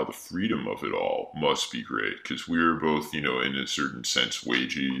about how the freedom of it all must be great because we're both, in a certain sense,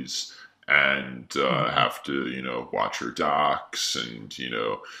 wages and have to, watch our docs and,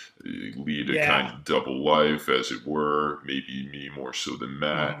 lead a kind of double life, as it were. Maybe me more so than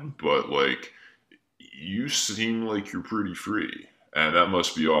Matt, but like you seem like you're pretty free, and that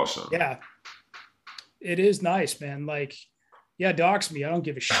must be awesome. Yeah, it is nice, man. Like, dox me. I don't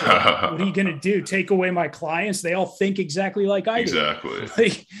give a shit. What are you going to do? Take away my clients? They all think exactly like I do.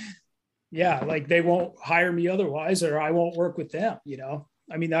 Exactly. Like they won't hire me otherwise, or I won't work with them,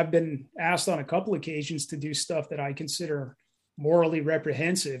 I mean, I've been asked on a couple occasions to do stuff that I consider morally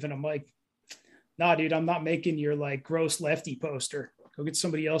reprehensible. And I'm like, nah, dude, I'm not making your like gross lefty poster. Go get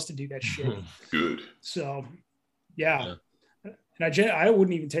somebody else to do that shit. Good. So, yeah. And I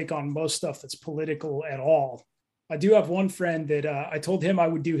wouldn't even take on most stuff that's political at all. I do have one friend that I told him I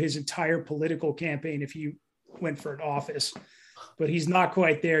would do his entire political campaign if he went for an office, but he's not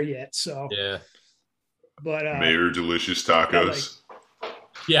quite there yet. So, but Mayor Delicious Tacos.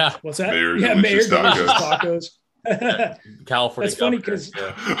 What's that? Mayor Delicious Tacos. California. That's funny because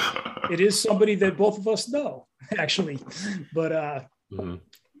it is somebody that both of us know, actually. But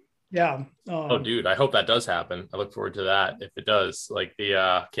oh, dude, I hope that does happen. I look forward to that if it does, like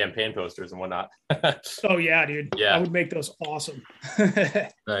the campaign posters and whatnot. Oh yeah, dude. Yeah, I would make those awesome.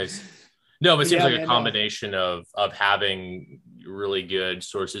 Nice. No, but it seems like a combination of having really good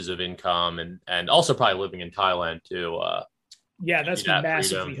sources of income and also probably living in Thailand too. That's been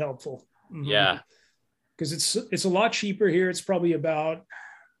massively helpful. Yeah. Because it's a lot cheaper here. It's probably about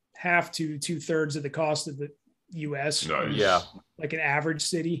half to 2/3 of the cost of the US. Nice. Yeah. Like an average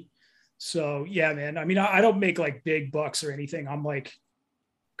city. So yeah, man. I mean, I don't make like big bucks or anything. I'm like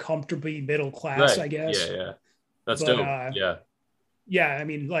comfortably middle class, I guess. Yeah. That's dope. Yeah. I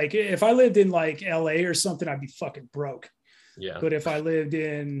mean, like if I lived in like LA or something, I'd be fucking broke. Yeah. But if I lived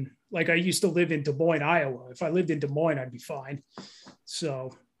in, like I used to live in Des Moines, Iowa. If I lived in Des Moines, I'd be fine.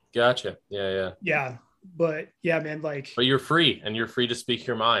 So. Gotcha. Yeah. Yeah. But yeah, man, like. But you're free and you're free to speak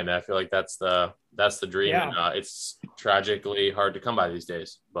your mind. I feel like that's the dream. Yeah. And, it's tragically hard to come by these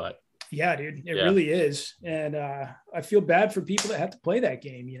days, but. Yeah, dude, it really is. And I feel bad for people that have to play that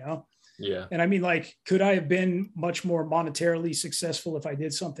game, Yeah. And I mean, like, could I have been much more monetarily successful if I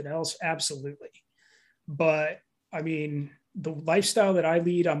did something else? Absolutely. But I mean, the lifestyle that I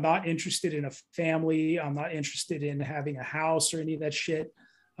lead, I'm not interested in a family. I'm not interested in having a house or any of that shit.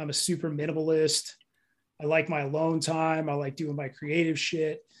 I'm a super minimalist. I like my alone time. I like doing my creative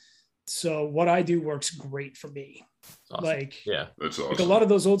shit. So what I do works great for me. Awesome. Like, that's awesome. Like a lot of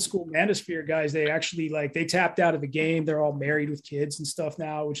those old school Manosphere guys, they actually they tapped out of the game. They're all married with kids and stuff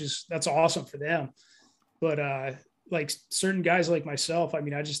now, that's awesome for them. But like certain guys like myself, I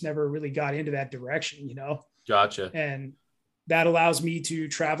mean, I just never really got into that direction, Gotcha. And that allows me to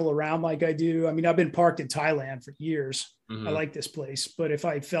travel around like I do. I mean, I've been parked in Thailand for years. Mm-hmm. I like this place, but if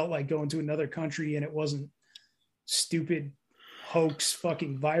I felt like going to another country and it wasn't stupid hoax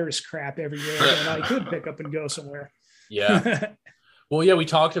fucking virus crap everywhere, then I could pick up and go somewhere. Yeah. Well, yeah, we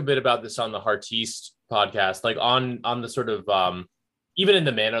talked a bit about this on the Heartiste podcast, like on the sort of even in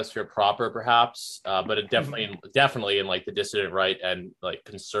the manosphere proper, perhaps, but it definitely in like the dissident right and like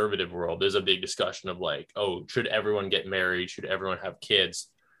conservative world, there's a big discussion of like, oh, should everyone get married? Should everyone have kids?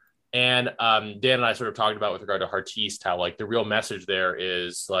 And Dan and I sort of talked about with regard to Heartiste, how like the real message there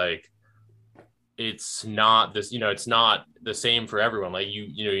is like, it's not this, it's not the same for everyone. Like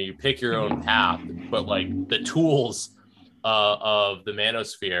you pick your own path, but like the tools of the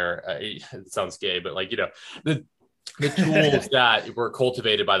manosphere, it sounds gay, but like, the tools that were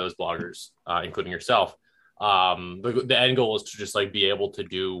cultivated by those bloggers, including yourself, The end goal is to just like be able to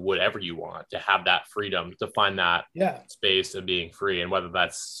do whatever you want, to have that freedom, to find that space of being free. And whether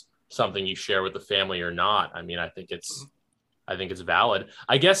that's something you share with the family or not, I mean, I think it's valid.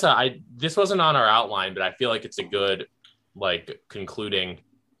 I guess this wasn't on our outline, but I feel like it's a good like concluding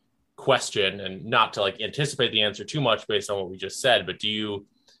question, and not to like anticipate the answer too much based on what we just said, but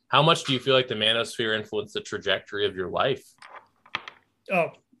how much do you feel like the manosphere influenced the trajectory of your life?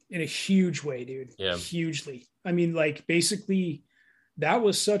 Oh, in a huge way, dude. Yeah. Hugely. I mean, like basically that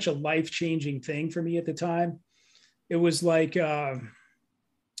was such a life-changing thing for me at the time. It was like, I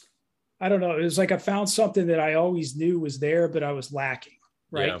don't know. It was like I found something that I always knew was there, but I was lacking.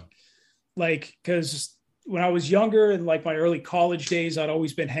 Right. Yeah. Like, cause when I was younger and like my early college days, I'd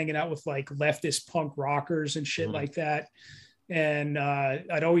always been hanging out with like leftist punk rockers and shit like that. And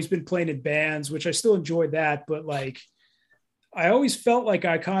I'd always been playing in bands, which I still enjoyed that. But like, I always felt like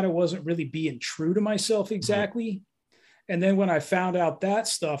I kind of wasn't really being true to myself exactly. And then when I found out that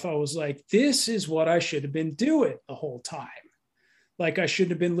stuff, I was like, this is what I should have been doing the whole time. Like I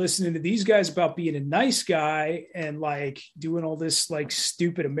shouldn't have been listening to these guys about being a nice guy and like doing all this like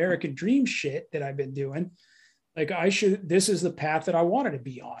stupid American dream shit that I've been doing. Like this is the path that I wanted to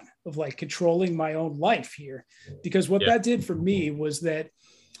be on, of like controlling my own life here. Because what that did for me was that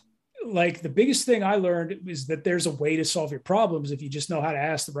like the biggest thing I learned is that there's a way to solve your problems if you just know how to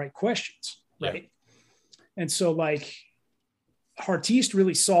ask the right questions. Right. And so like Heartiste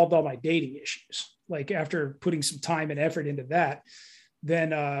really solved all my dating issues. Like after putting some time and effort into that,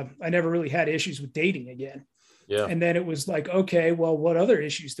 then I never really had issues with dating again. Yeah. And then it was like, okay, well, what other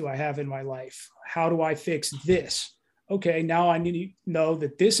issues do I have in my life? How do I fix this? Okay, now I need to know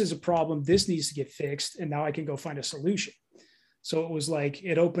that this is a problem. This needs to get fixed. And now I can go find a solution. So it was like,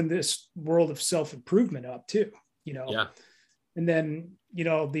 it opened this world of self-improvement up too, you know? Yeah. And then, you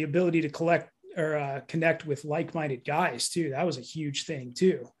know, the ability to connect with like-minded guys too. That was a huge thing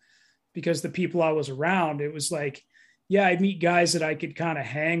too, because the people I was around, it was like, yeah, I'd meet guys that I could kind of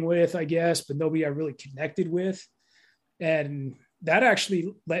hang with, I guess, but nobody I really connected with. And that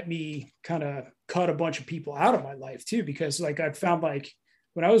actually let me kind of cut a bunch of people out of my life too, because like I found like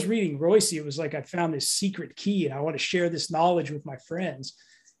when I was reading Royce, it was like I found this secret key and I want to share this knowledge with my friends.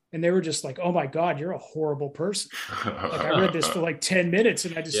 And they were just like, oh my God, you're a horrible person. Like I read this for like 10 minutes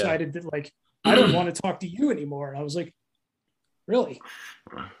and I decided that like, I don't want to talk to you anymore. And I was like, really?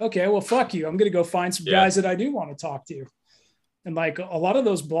 Okay, well, fuck you. I'm going to go find some guys that I do want to talk to. And like a lot of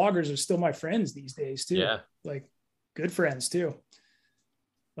those bloggers are still my friends these days too. Yeah. Like good friends too.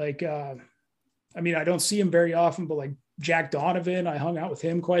 Like, I mean, I don't see him very often, but like Jack Donovan, I hung out with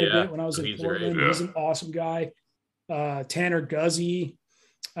him quite a bit when I was in Portland. He's an awesome guy. Tanner Guzzi,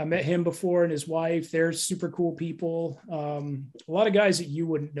 I met him before, and his wife. They're super cool people. A lot of guys that you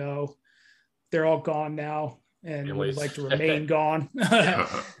wouldn't know. They're all gone now and would like to remain gone.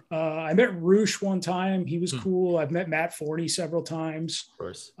 I met Roosh one time. He was cool. I've met Matt Forney several times. Of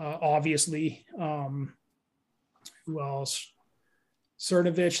course. Obviously. Who else?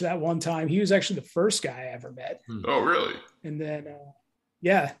 Cernovich that one time. He was actually the first guy I ever met. Oh, really? And then,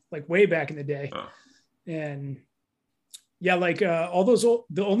 like way back in the day. Oh. And yeah, like all those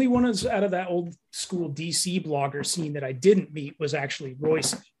the only ones out of that old school DC blogger scene that I didn't meet was actually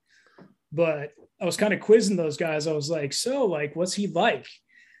Royce. But I was kind of quizzing those guys. I was like, so like, what's he like?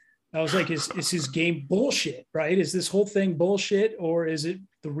 I was like, is his game bullshit, right? Is this whole thing bullshit or is it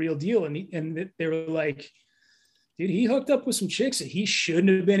the real deal? And they were like, dude, he hooked up with some chicks that he shouldn't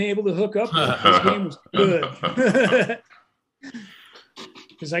have been able to hook up with. His game was good.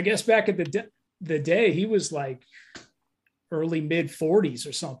 Because I guess back at the day, he was like early mid 40s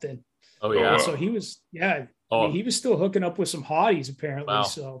or something. Oh yeah. So he was, I mean, he was still hooking up with some hotties apparently. Wow.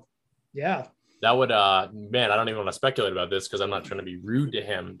 So yeah. That would, man, I don't even want to speculate about this because I'm not trying to be rude to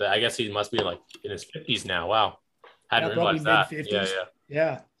him, but I guess he must be like in his 50s now. Wow. Hadn't realized that.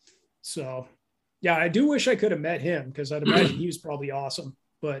 Yeah. So yeah, I do wish I could have met him because I'd imagine he was probably awesome,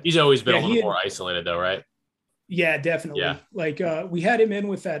 but he's always been a little more isolated though, right? Yeah, definitely. Yeah. Like we had him in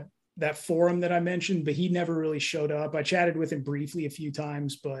with that forum that I mentioned, but he never really showed up. I chatted with him briefly a few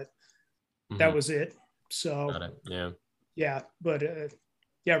times, but that was it. So yeah, but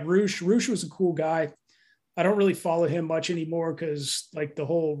Roosh was a cool guy. I don't really follow him much anymore because like the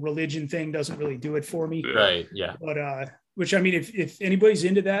whole religion thing doesn't really do it for me. Right. Yeah. But which I mean, if anybody's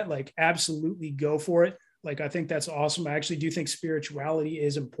into that, like absolutely go for it. Like I think that's awesome. I actually do think spirituality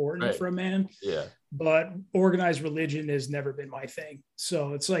is important for a man. Yeah. But organized religion has never been my thing.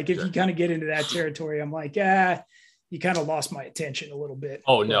 So it's like if you kind of get into that territory, I'm like, you kind of lost my attention a little bit.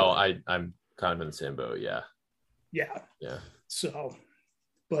 Oh no, I'm kind of in the same boat. Yeah. Yeah. So,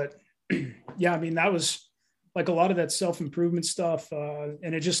 but yeah, I mean, that was like a lot of that self-improvement stuff.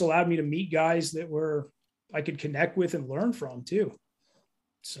 And it just allowed me to meet guys that I could connect with and learn from too.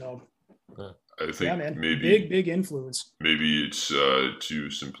 So I think yeah, man, maybe big influence. maybe it's too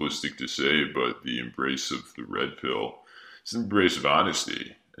simplistic to say, but the embrace of the red pill is an embrace of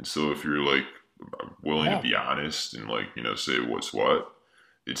honesty. And so if you're like willing to be honest and like, you know, say what's what,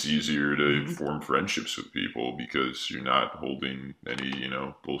 it's easier to form friendships with people because you're not holding any, you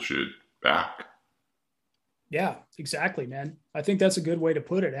know, bullshit back. Yeah, exactly, man. I think that's a good way to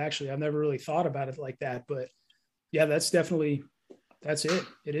put it. Actually, I've never really thought about it like that, but yeah, that's it.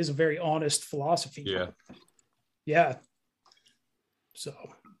 It is a very honest philosophy. Yeah. So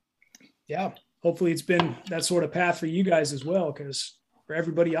yeah, hopefully it's been that sort of path for you guys as well. Cause for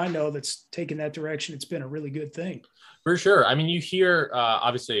everybody I know that's taken that direction, it's been a really good thing. For sure. I mean, you hear,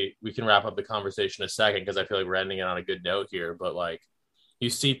 obviously we can wrap up the conversation in a second, cause I feel like we're ending it on a good note here, but like you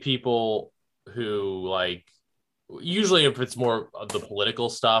see people who like, usually if it's more of the political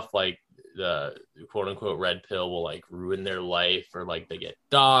stuff, like the quote unquote red pill will like ruin their life, or like they get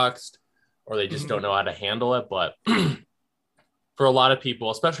doxxed, or they just don't know how to handle it. But for a lot of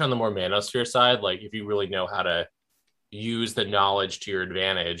people, especially on the more manosphere side, like if you really know how to use the knowledge to your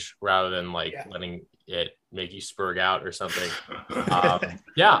advantage rather than like letting it make you spurg out or something.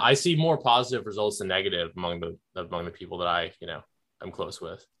 I see more positive results than negative among the people that I, you know, I'm close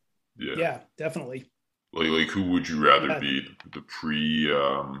with. Yeah, definitely. Like who would you rather be, the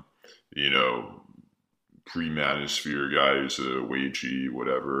pre-manosphere guy who's a wagey,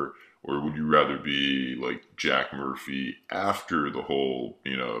 whatever, or would you rather be like Jack Murphy after the whole,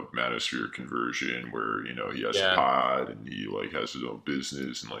 you know, manosphere conversion where, you know, he has a pod and he like has his own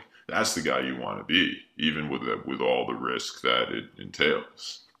business, and like that's the guy you want to be, even with all the risk that it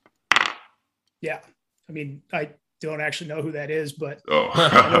entails. Yeah. I mean, I don't actually know who that is, but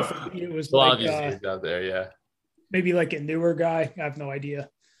I know for me it was like out there, maybe like a newer guy. I have no idea,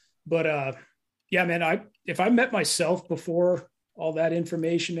 but yeah, man, if I met myself before all that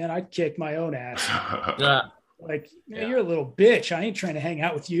information, man, I'd kick my own ass. Like, man, you're a little bitch. I ain't trying to hang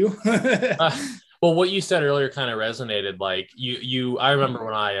out with you. Well, what you said earlier kind of resonated. Like I remember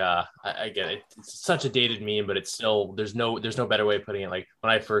when I get it, it's such a dated meme, but it's still, there's no better way of putting it. Like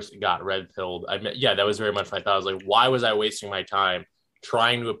when I first got red pilled, that was very much my thought. I was like, why was I wasting my time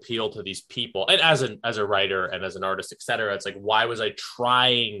trying to appeal to these people? And as a writer and as an artist, etc., it's like, why was I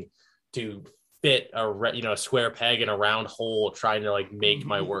trying to fit a square peg in a round hole, trying to like make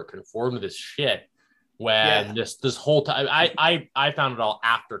my work conform to this shit? When this whole time, I found it all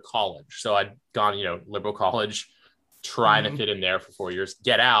after college. So I'd gone, you know, liberal college, trying to fit in there for 4 years,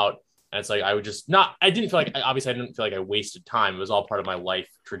 get out. And it's like, I didn't feel like I wasted time. It was all part of my life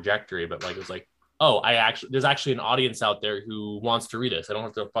trajectory. But like, it was like, oh, there's actually an audience out there who wants to read this. I don't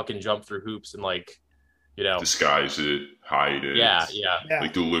have to fucking jump through hoops and like, you know, disguise it, hide it. Yeah.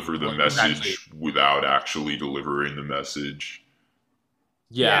 Like deliver the message without actually delivering the message.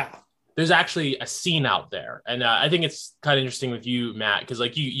 Yeah. There's actually a scene out there. And I think it's kind of interesting with you, Matt, because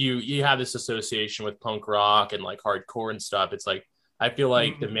like you have this association with punk rock and like hardcore and stuff. It's like, I feel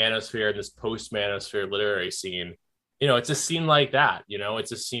like the manosphere and this post-manosphere literary scene, you know, it's a scene like that. You know,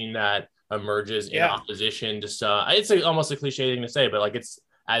 it's a scene that emerges in opposition to it's like almost a cliche thing to say, but like, it's,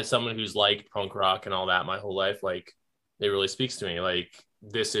 as someone who's liked punk rock and all that my whole life, like it really speaks to me. Like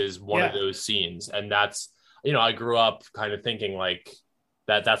this is one of those scenes. And that's, you know, I grew up kind of thinking like,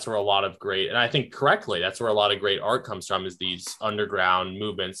 that's where a lot of great, and I think correctly, that's where a lot of great art comes from, is these underground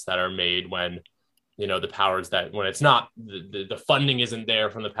movements that are made when, you know, the powers that, when it's not, the funding isn't there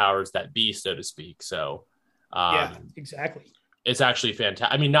from the powers that be, so to speak. So exactly. It's actually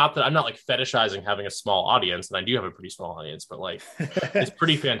fantastic. I mean, not that I'm not like fetishizing having a small audience, and I do have a pretty small audience, but like it's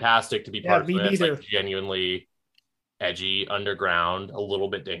pretty fantastic to be part of it. It's like genuinely edgy, underground, a little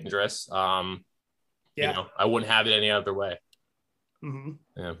bit dangerous. You know, I wouldn't have it any other way.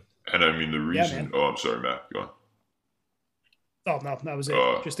 Yeah. And I mean, the reason, I'm sorry, Matt, go on. Oh, no, that was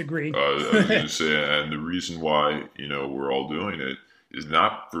it. Just agree. I was going to say, and the reason why, you know, we're all doing it is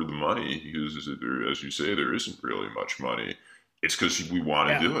not for the money, because as you say, there isn't really much money. It's because we want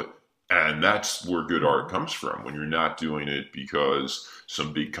to do it. And that's where good art comes from. When you're not doing it because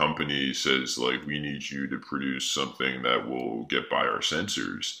some big company says, like, we need you to produce something that will get by our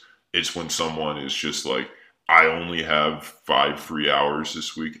censors. It's when someone is just like, I only have 5 free hours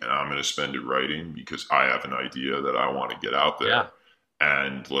this week and I'm going to spend it writing because I have an idea that I want to get out there. Yeah.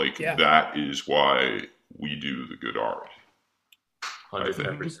 And like, that is why we do the good art.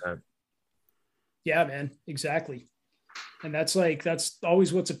 100%. Yeah, man, exactly. And that's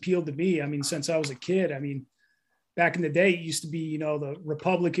always what's appealed to me. I mean, since I was a kid, I mean, back in the day, it used to be, you know, the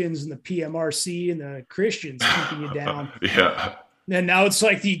Republicans and the PMRC and the Christians keeping you down. Yeah. And now it's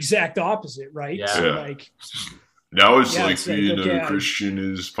like the exact opposite, right? Yeah. So Yeah. like, Now it's Yeah, like it's like, being okay, a Christian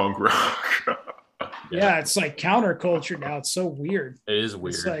is punk rock. yeah, it's like counterculture now. It's so weird. It is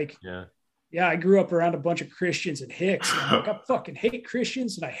weird. It's like, yeah. yeah, I grew up around a bunch of Christians and Hicks. And I'm like, I fucking hate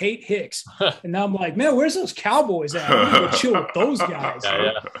Christians and I hate Hicks. And now I'm like, man, where's those cowboys at? I need to go chill with those guys.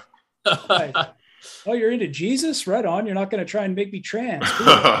 Yeah, Like, oh, you're into Jesus? Right on. You're not going to try and make me trans. Cool.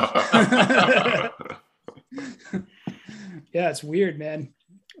 Yeah, it's weird, man.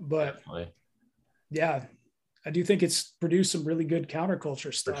 But Definitely. yeah, I do think it's produced some really good counterculture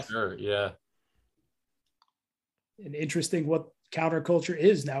For stuff. sure. Yeah. And interesting what counterculture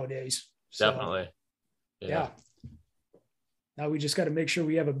is nowadays. So, Definitely. yeah. Now we just got to make sure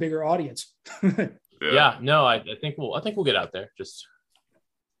we have a bigger audience. Yeah. No, I think we'll get out there. Just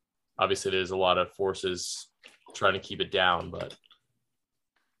obviously there's a lot of forces trying to keep it down, but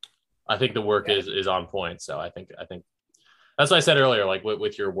I think the work is on point. So I think that's what I said earlier, like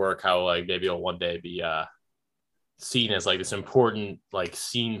with your work, how like maybe it'll one day be seen as like this important like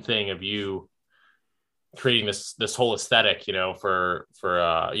scene thing of you creating this whole aesthetic, you know, for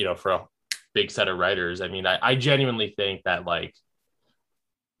a big set of writers. I mean, I genuinely think that like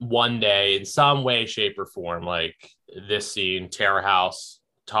one day in some way, shape or form, like this scene, Terror House,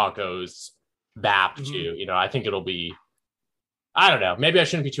 Tacos, BAP too, you know, I think it'll be, I don't know, maybe I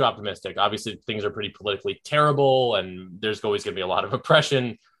shouldn't be too optimistic. Obviously things are pretty politically terrible and there's always going to be a lot of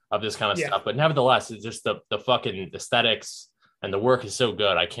oppression of this kind of stuff, but nevertheless, it's just the fucking aesthetics and the work is so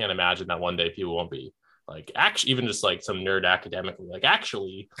good. I can't imagine that one day people won't be like, actually, even just like some nerd academically, like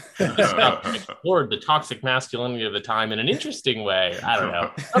actually this stuff explored the toxic masculinity of the time in an interesting way. I don't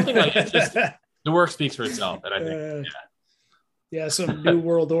know, something like it's just the work speaks for itself, and I think some new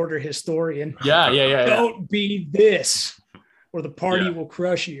world order historian. Yeah. Don't be this, or the party will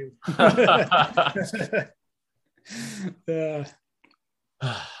crush you.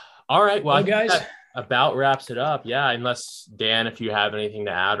 All right, well, I think guys, that about wraps it up. Yeah, unless Dan, if you have anything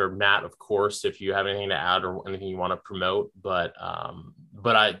to add, or Matt, of course, if you have anything to add or anything you want to promote. But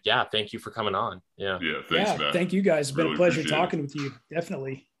thank you for coming on. Yeah, thanks, Matt. Thank you guys. It's been a pleasure talking with you.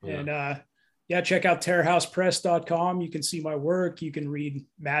 Definitely. And check out terrorhousepress.com. You can see my work. You can read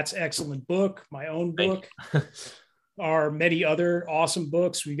Matt's excellent book, my own book, our many other awesome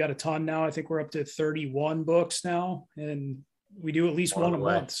books. We got a ton now. I think we're up to 31 books now, and we do at least one a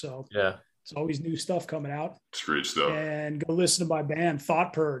month. So yeah. It's always new stuff coming out. It's great stuff. And go listen to my band,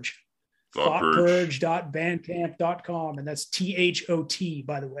 Thought Purge. Thoughtpurge.bandcamp.com. And that's THOT,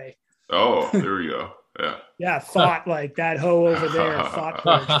 by the way. Oh, there we go. Yeah. Yeah, thought like that hoe over there. Thought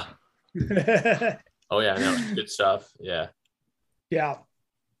Purge. Oh, yeah. No, good stuff. Yeah. Yeah.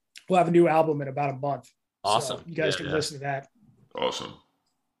 We'll have a new album in about a month. Awesome. So you guys can listen to that. Awesome.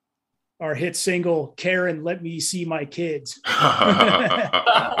 Our hit single, Karen, Let Me See My Kids.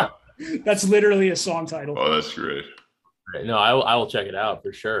 That's literally a song title. Oh, that's great. No, I will check it out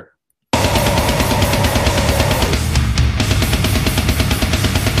for sure.